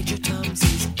 but Major Tom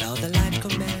sees how the light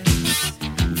commands.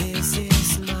 This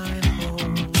is my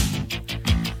home.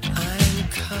 I'm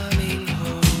coming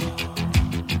home.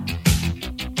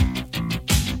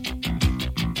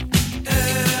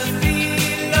 Earth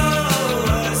below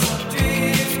us,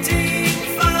 drifting,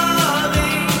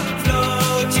 falling,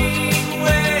 floating,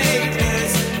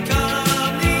 weightless,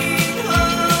 coming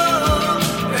home.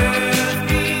 Earth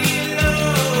below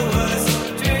us,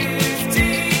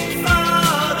 drifting,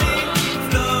 falling,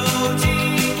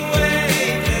 floating,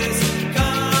 weightless,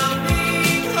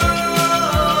 coming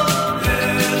home.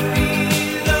 Earth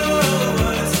below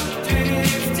us,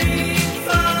 drifting,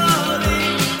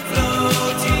 falling,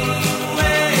 floating,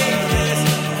 weightless,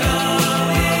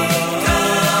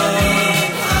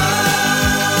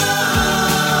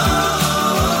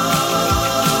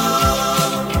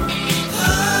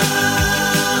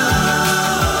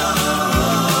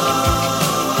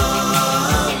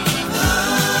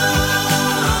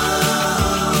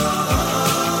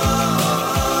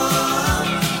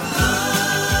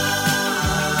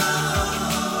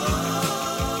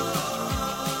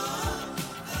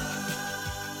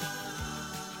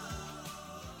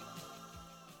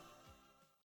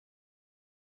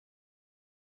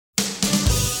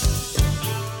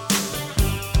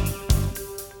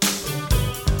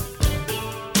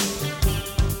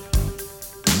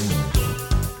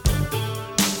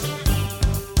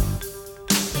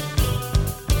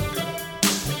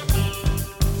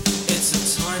 It's at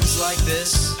times like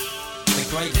this, the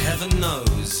great heaven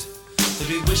knows, that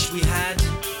we wish we had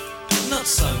not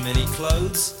so many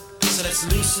clothes. So let's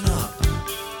loosen up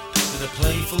with a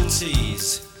playful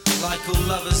tease, like all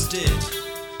lovers did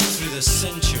through the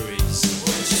centuries.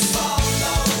 Would you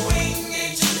following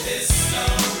ancient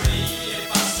history? If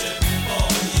I strip for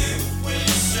you, will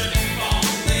you strip for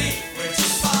me? We're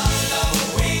just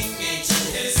following ancient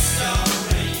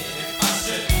history. If I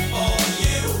strip for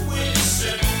you, will you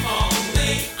strip for me?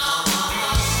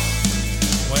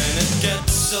 When it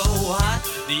gets so hot,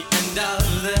 the end of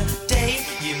the day,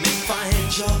 you may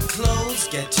find your clothes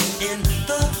getting in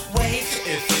the way.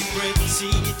 If a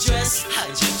pretty dress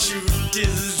hides your true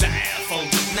desire, fold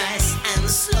it nice and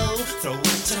slow, throw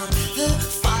it on the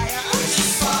fire. We're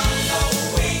just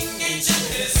following ancient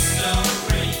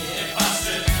history. If I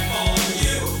strip for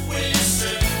you, will you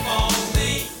strip for me?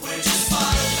 We're just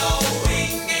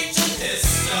following ancient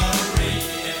history.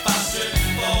 If I strip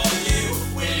for you,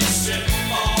 will you strip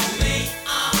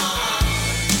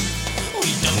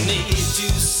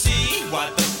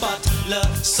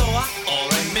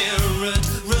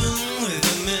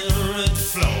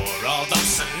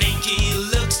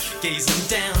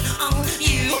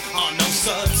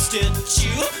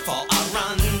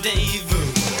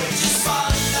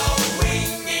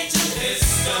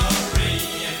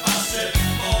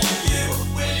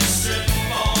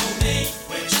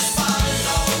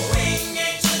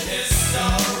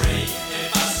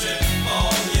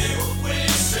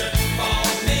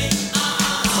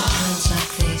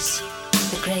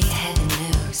heaven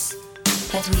knows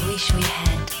that we wish we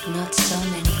had not so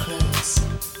many clothes.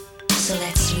 So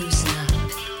let's loosen up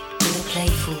with a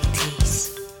playful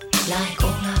tease, like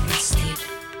all lovers did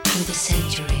through the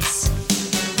centuries.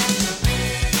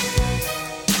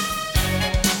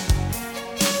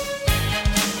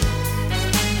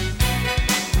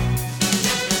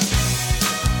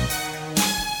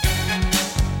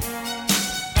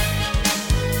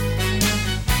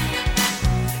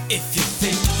 If you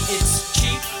think it's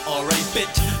cheap or a bit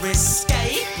risque,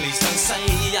 please don't say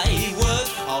a word,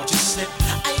 I'll just slip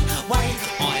away.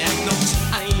 I am not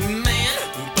a man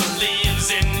who believes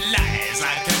in lies,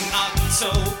 like an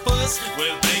octopus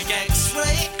with big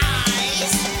X-ray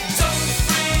eyes. Don't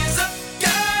freeze up,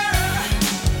 girl,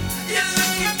 you're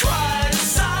looking quite a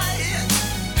sight.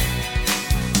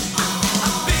 A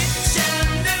bit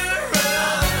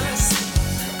generous,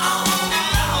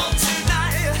 all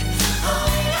tonight.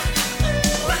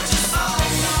 But just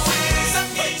always up,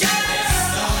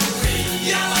 girl,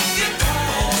 you're looking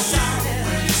quite a sight.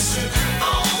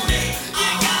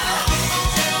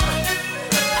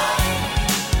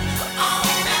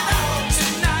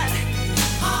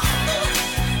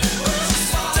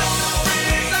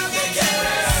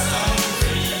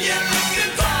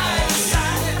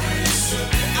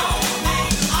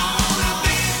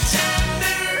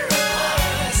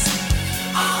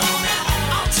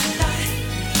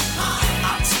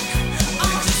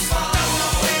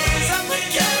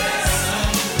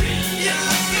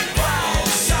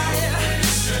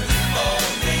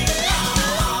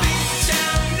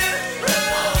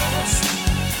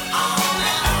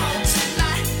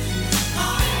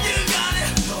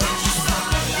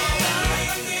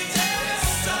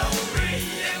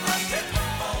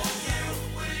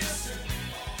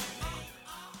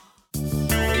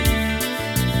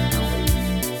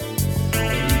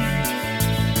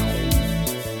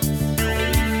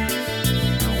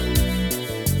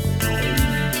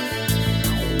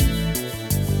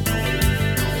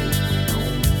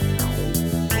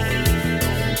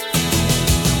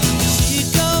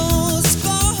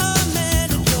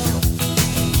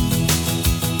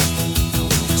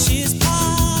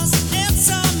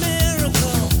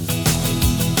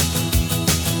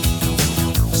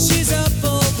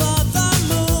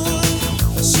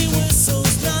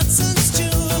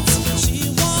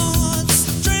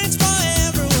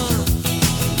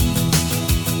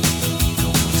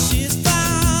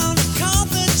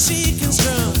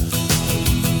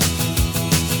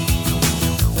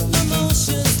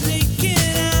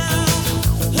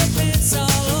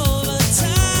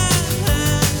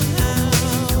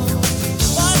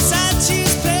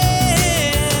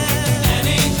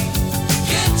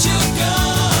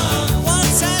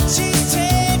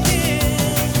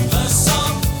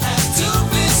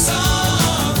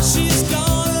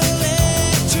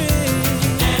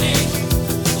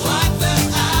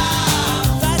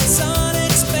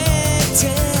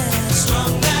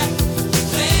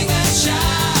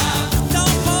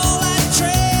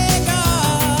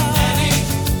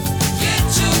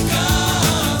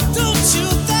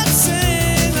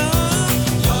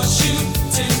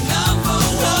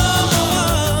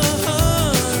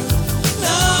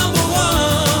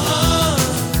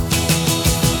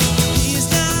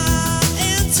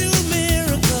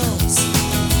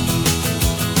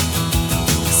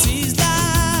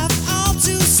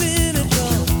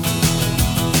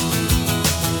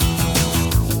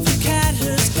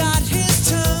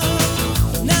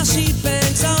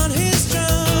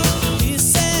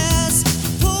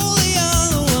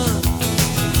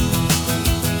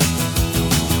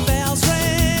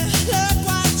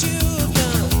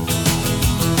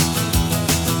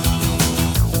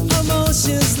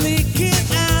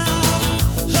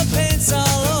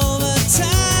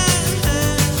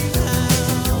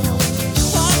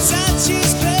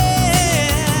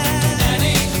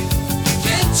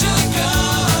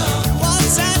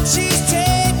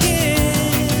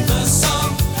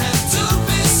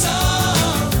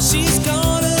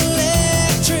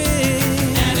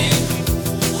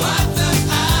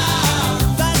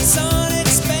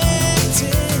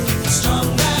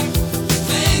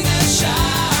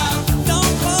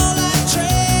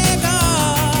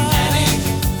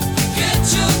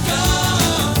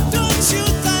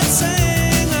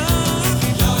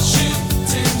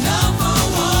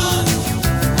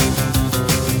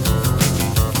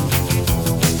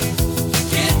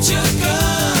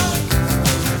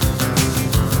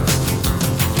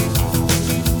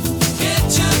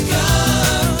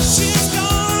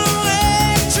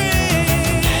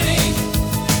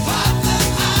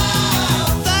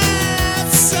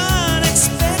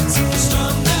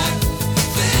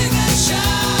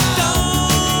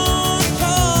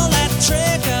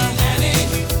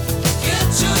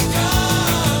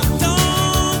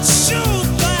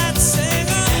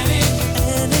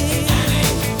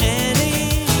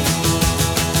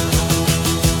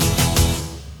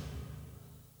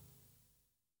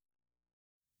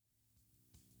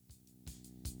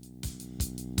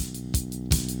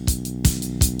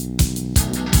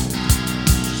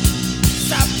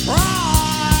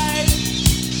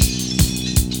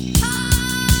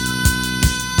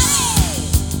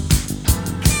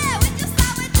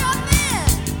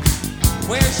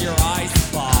 Where's your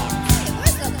ice box?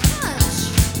 Where's the punch?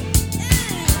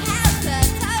 How's the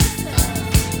toaster?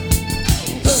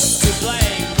 Who's to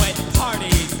blame when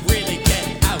parties really get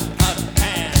out of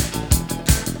hand?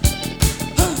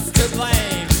 Who's to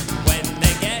blame when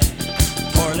they get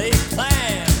poorly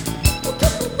planned?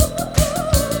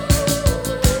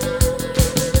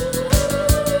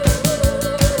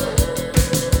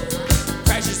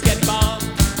 Crashes get bombed,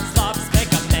 slobs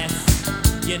make a mess.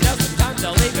 You know sometimes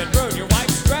they'll even ruin your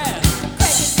wife's dress.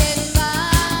 Crashes getting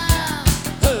bombed.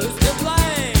 Who's to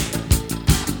blame?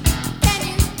 Can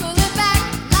you pull it back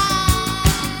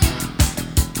line?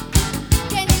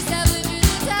 Can you salvage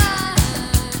the time?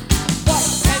 What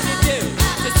can you do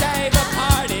to save a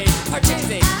party? Or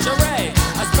cheesy charade,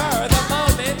 a spur of the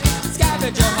moment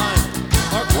scavenger hunt,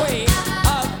 or queen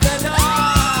of the night?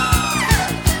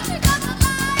 Trick of the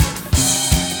light.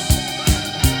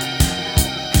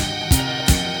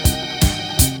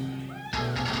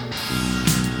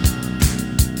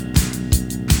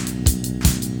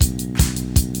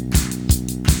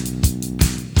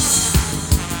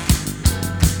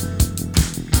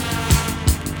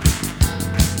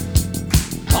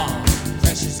 Bomb,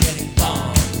 pressure's getting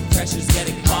bomb, pressure's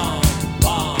getting bomb,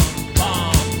 bomb,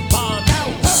 bomb, bomb. Now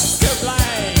who's to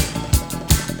blame?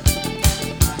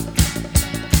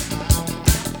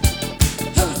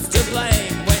 Who's to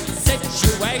blame when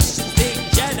situations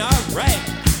degenerate?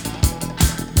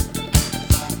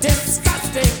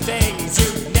 Disgusting things you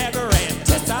never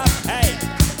anticipate.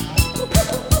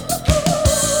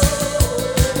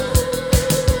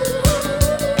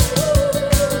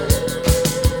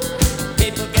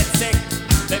 People get sick,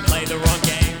 they play the wrong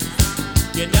game.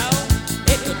 You know,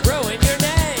 it could ruin your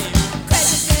name.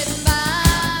 Crashes getting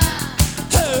bombed.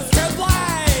 Who's to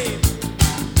blame?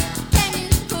 Can you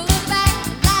pull it back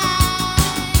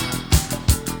line?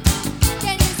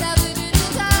 Can you salvage the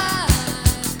time?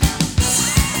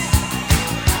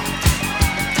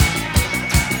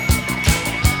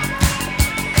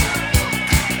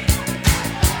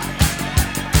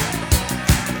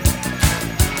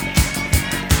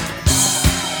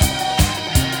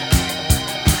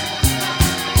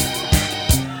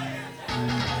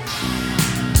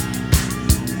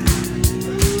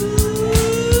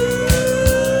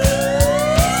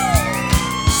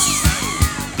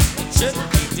 It shouldn't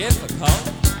be difficult.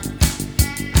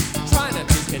 Try not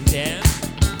to condemn.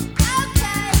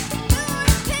 Okay,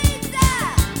 food, pizza.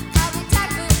 I'll be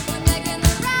tactful when making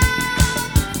the round.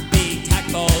 Be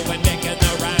tactful when making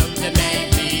the rounds, and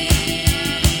maybe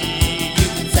you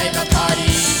can save a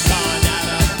party gone out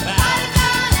of bounds.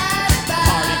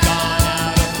 Party gone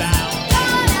out of bounds.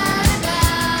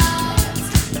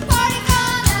 Party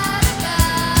gone out of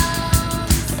bounds.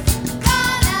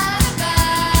 Gone out of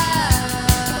bounds.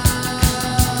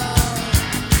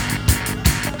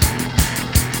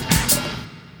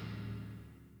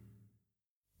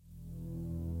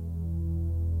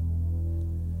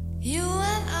 You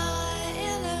and I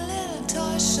in a little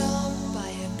toy shop, buy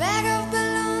a bag of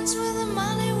balloons with the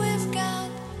money we've got,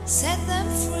 set them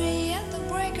free at the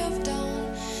break of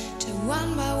dawn, till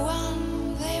one by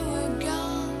one they were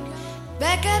gone.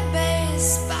 Back at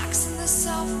base, box in the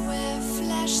software,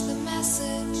 flash the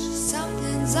message,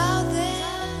 something's out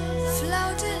there,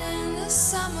 floating in the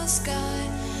summer sky.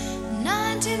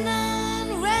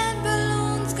 99 red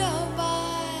balloons go by.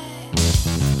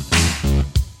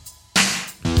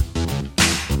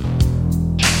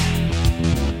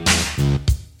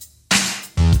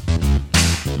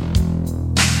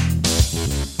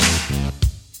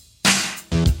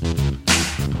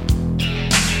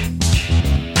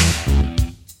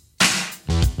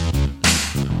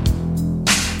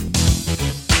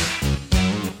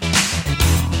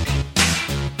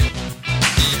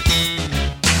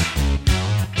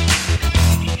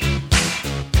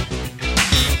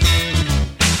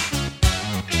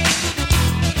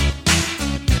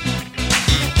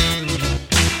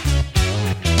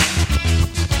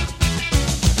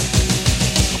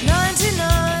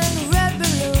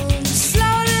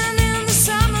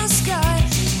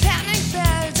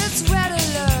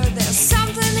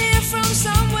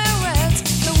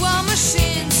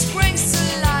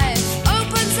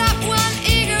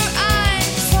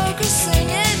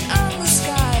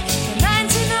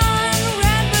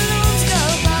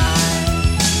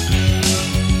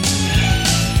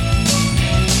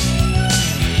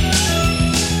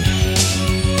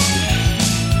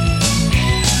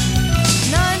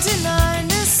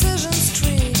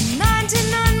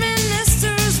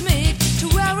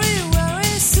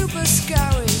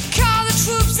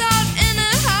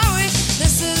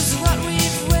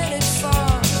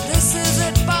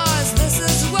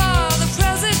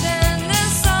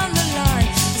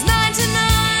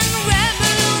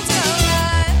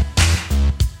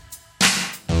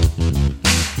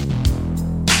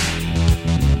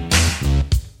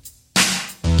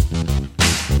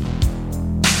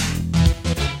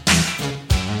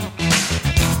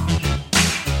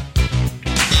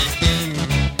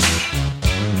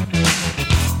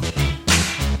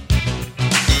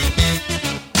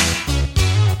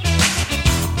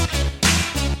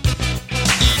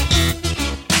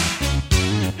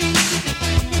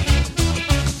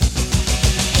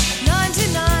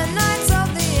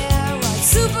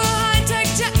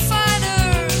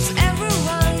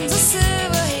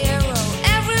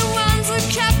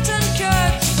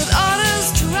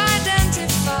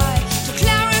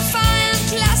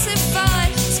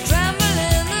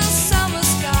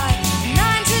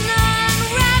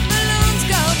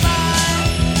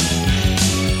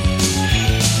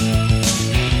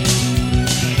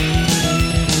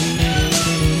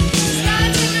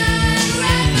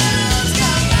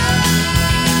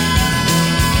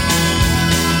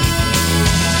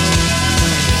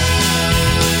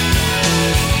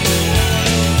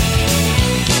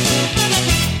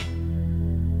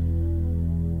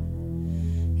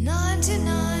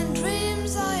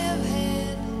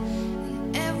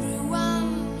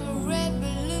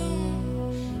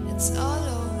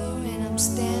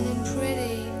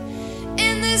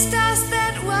 promised us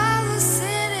that while the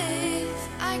city,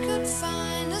 I could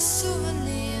find a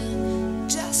souvenir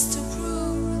just to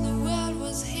prove the world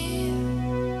was here.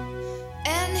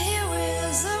 And here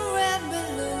is a red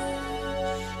balloon.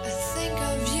 I think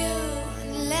of you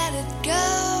and let it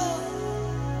go.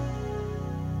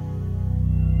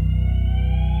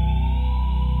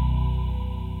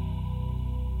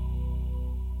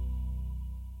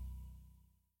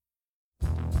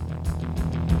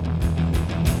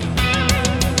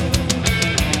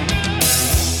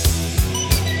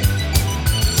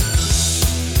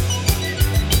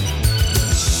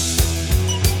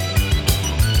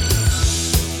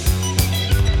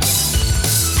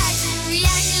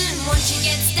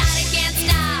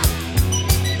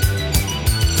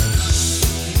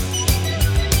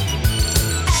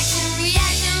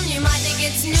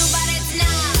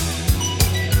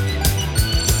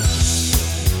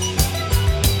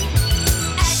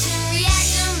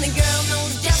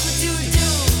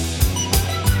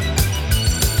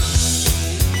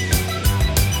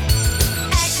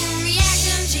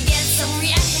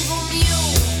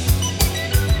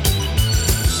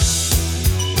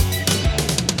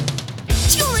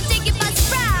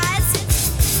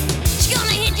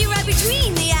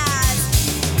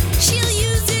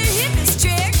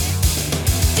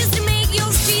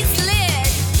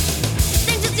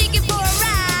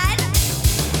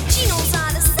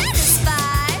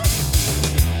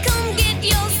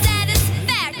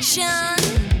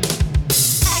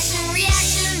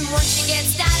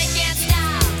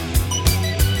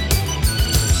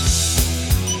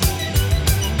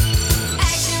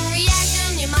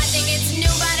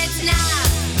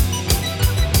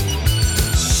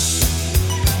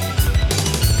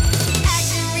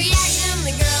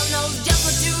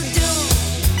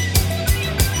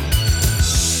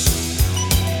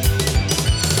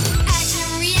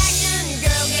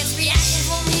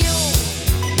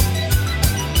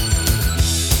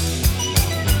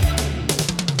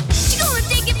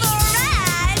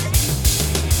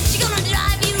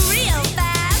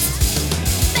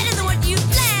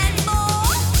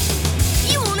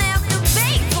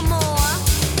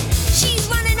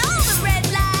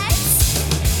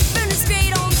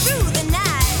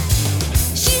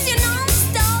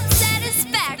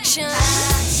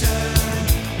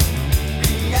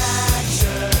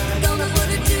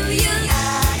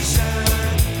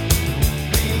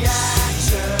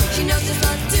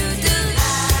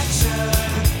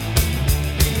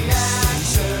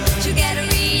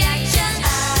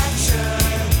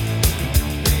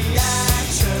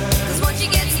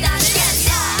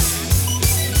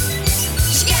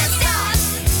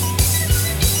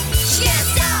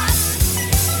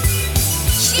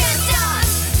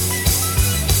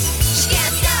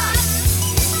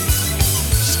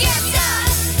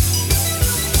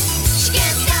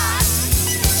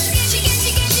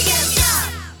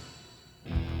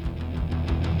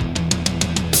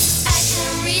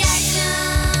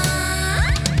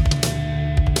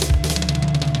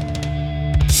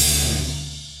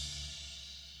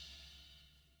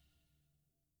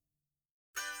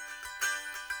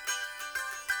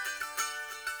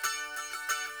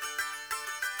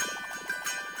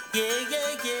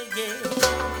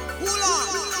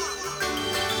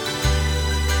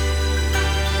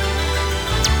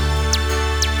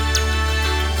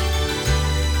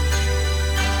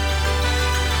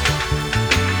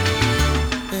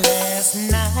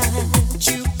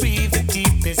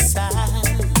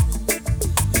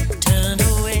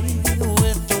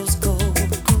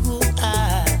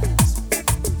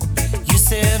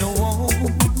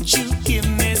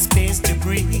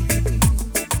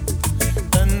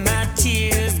 But my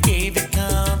tears gave you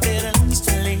confidence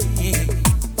to leave.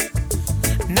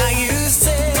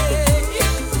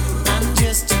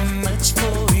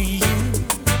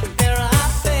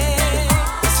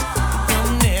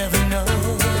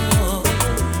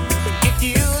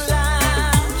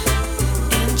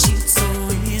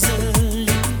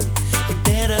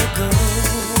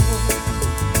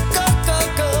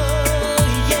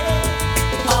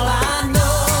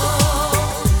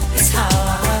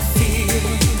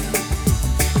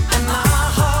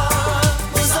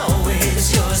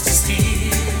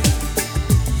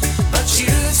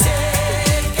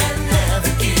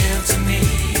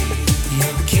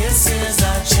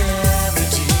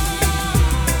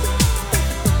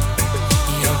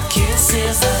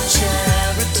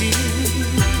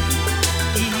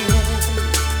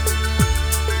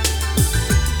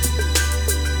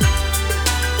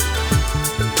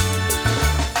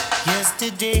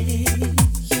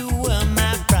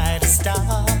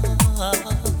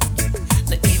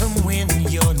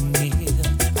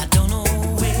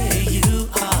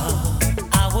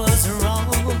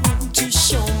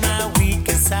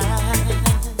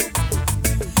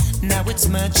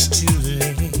 much too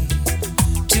late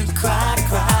to cry,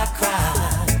 cry,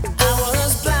 cry. I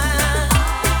was blind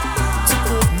to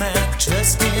put my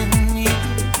trust in you.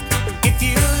 If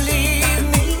you leave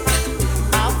me,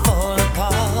 I'll fall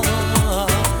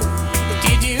apart.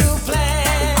 Did you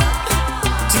plan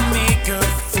to make a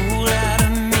fool out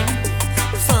of me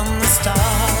from the start?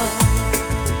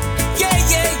 Yeah,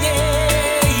 yeah,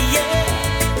 yeah,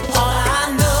 yeah. All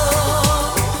I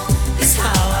know is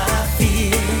how I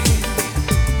feel,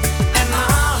 and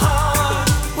my heart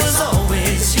was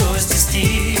always yours to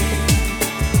steal.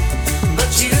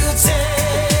 But you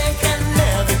take and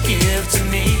never give to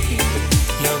me.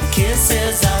 Your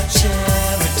kisses are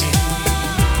charity.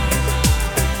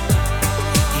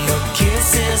 Your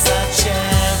kisses are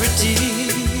charity.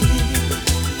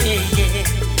 Yeah, yeah.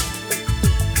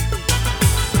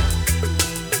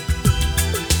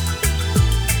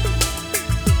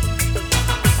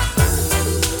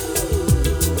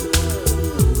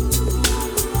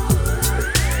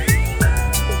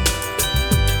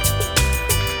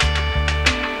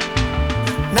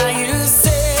 Now you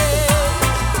say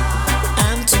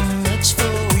I'm too much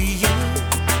for you.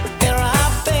 There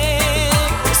are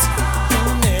things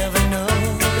you'll never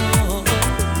know.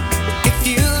 If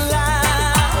you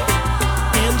lie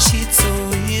and cheat so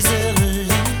easily,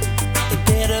 you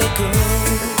better go.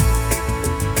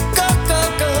 Go, go,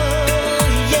 go,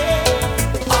 yeah.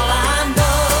 All I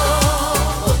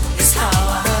know is how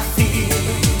I feel,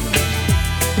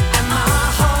 and my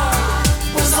heart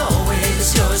was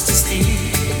always yours to steal.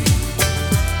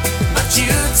 But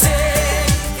you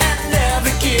take and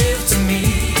never give to me.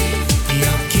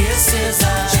 Your kisses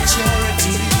are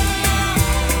charity.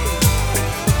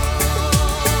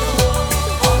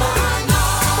 All I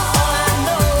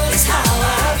know is how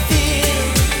I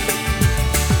feel,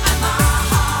 and my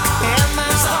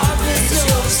heart was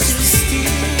yours to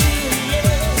steal.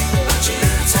 But you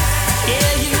take,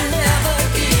 yeah, you never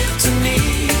give to me.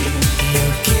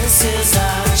 Your kisses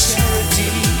are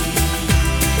charity.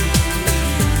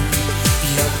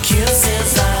 Your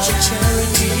kisses are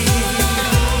charity.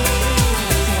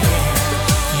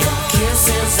 Your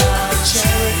kisses are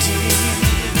charity.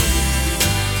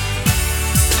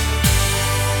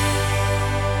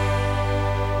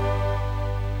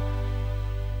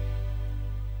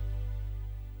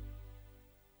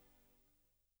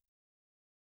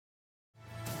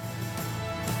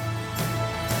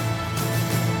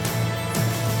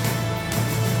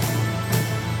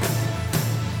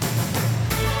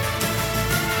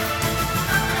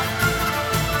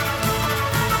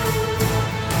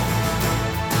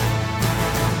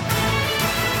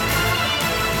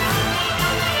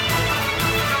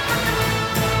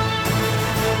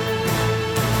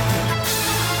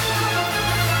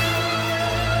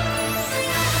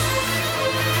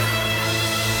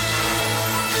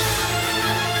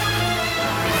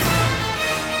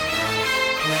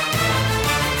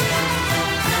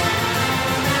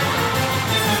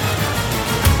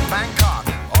 Bangkok,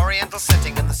 oriental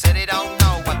setting, and the city don't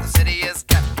know what the city is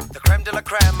getting. The creme de la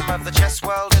creme of the chess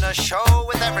world in a show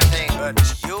with everything but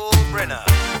Yul Brynner.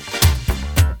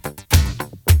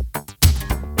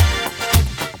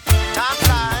 Time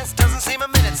flies, doesn't seem a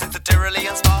minute since the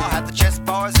Tyrolean spa had the chess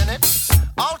bars in it.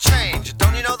 All change,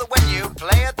 don't you know that when you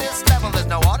play at this level, there's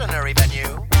no ordinary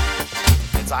venue?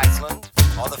 It's Iceland,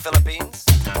 or the Philippines,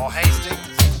 or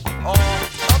Hastings, or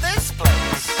this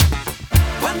place.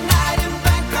 One night in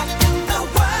Bangkok in the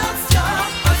world's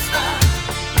blockbuster.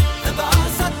 The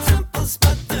bars are temples,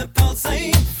 but the pulse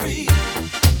ain't free.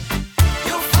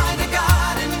 You'll find a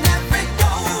god in every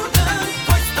golden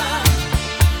oyster,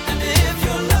 and if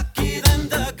you're lucky, then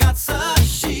the god's a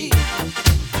she.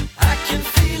 I can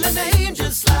feel an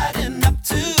angel sliding up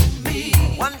to me.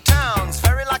 One town's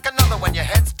very like another when your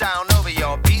head's down over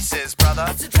your pieces, brother.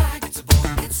 It's a drag, it's a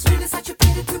bore. It's really such a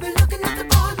pity to be looking at the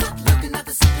bar, not looking at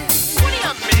the city. What do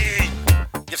you mean?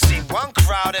 You've seen one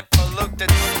crowded,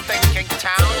 polluted, thinking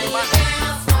town, but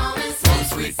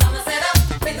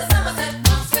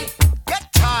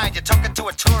get tired, you're talking to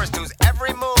a tourist whose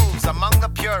every move's among the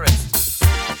purists.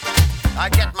 I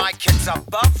get my kids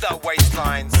above the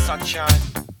waistline, sunshine.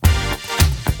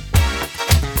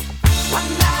 One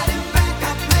night in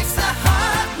Bangkok makes a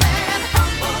hard man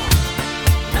humble.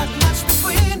 Not much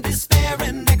between despair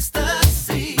and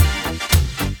ecstasy.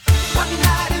 One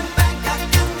night in Bangkok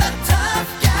and the tough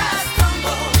guys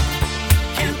crumble.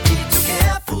 Can't be too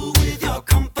careful with your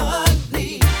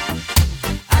company.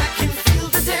 I can feel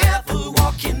the devil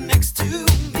walking next to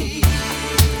me.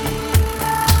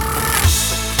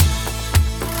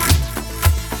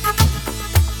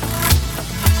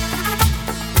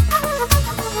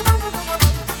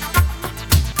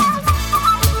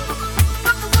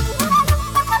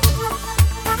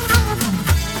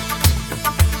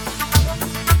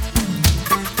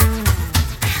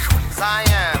 I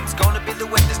am's gonna be the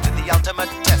witness to the ultimate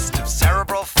test of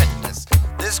cerebral fitness.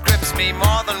 This grips me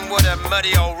more than would a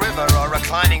muddy old river or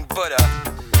reclining Buddha.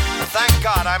 But thank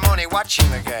God I'm only watching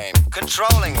the game,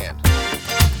 controlling it.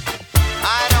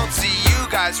 I don't see you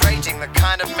guys rating the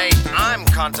kind of mate I'm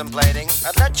contemplating.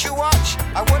 I'd let you watch,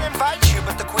 I would invite you,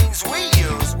 but the queens we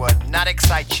use would not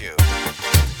excite you.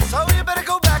 So you better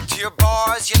go back to your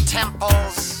bars, your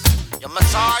temples, your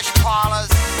massage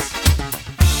parlors.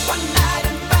 One night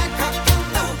in Bangkok and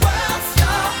the world's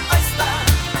your oyster.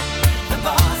 The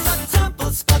bars are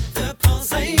temples, but the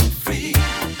pearls ain't free.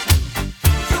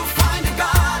 You'll find a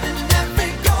god in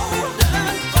every golden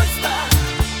oyster.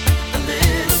 A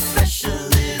little special,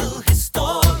 little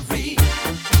history.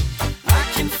 I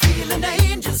can feel an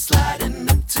angel sliding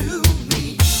up to me.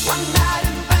 One night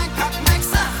in Bangkok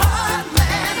makes a hard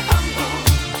man humble.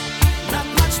 Not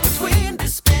much between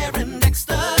despair and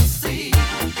ecstasy.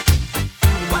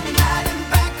 One night in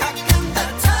Bangkok and the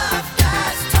tough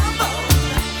guys tumble.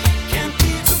 Can't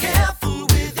be too careful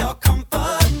with your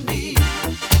company.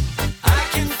 I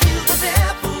can feel the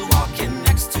devil walking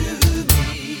next to me.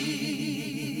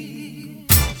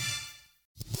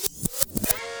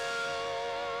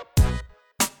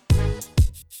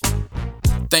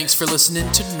 Thanks for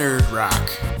listening to Nerd Rock.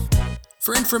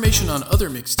 For information on other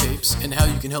mixtapes and how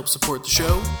you can help support the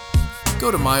show,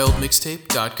 go to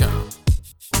myoldmixtape.com.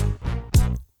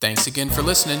 Thanks again for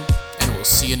listening, and we'll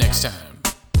see you next time.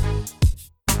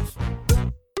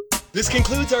 This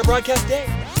concludes our broadcast day.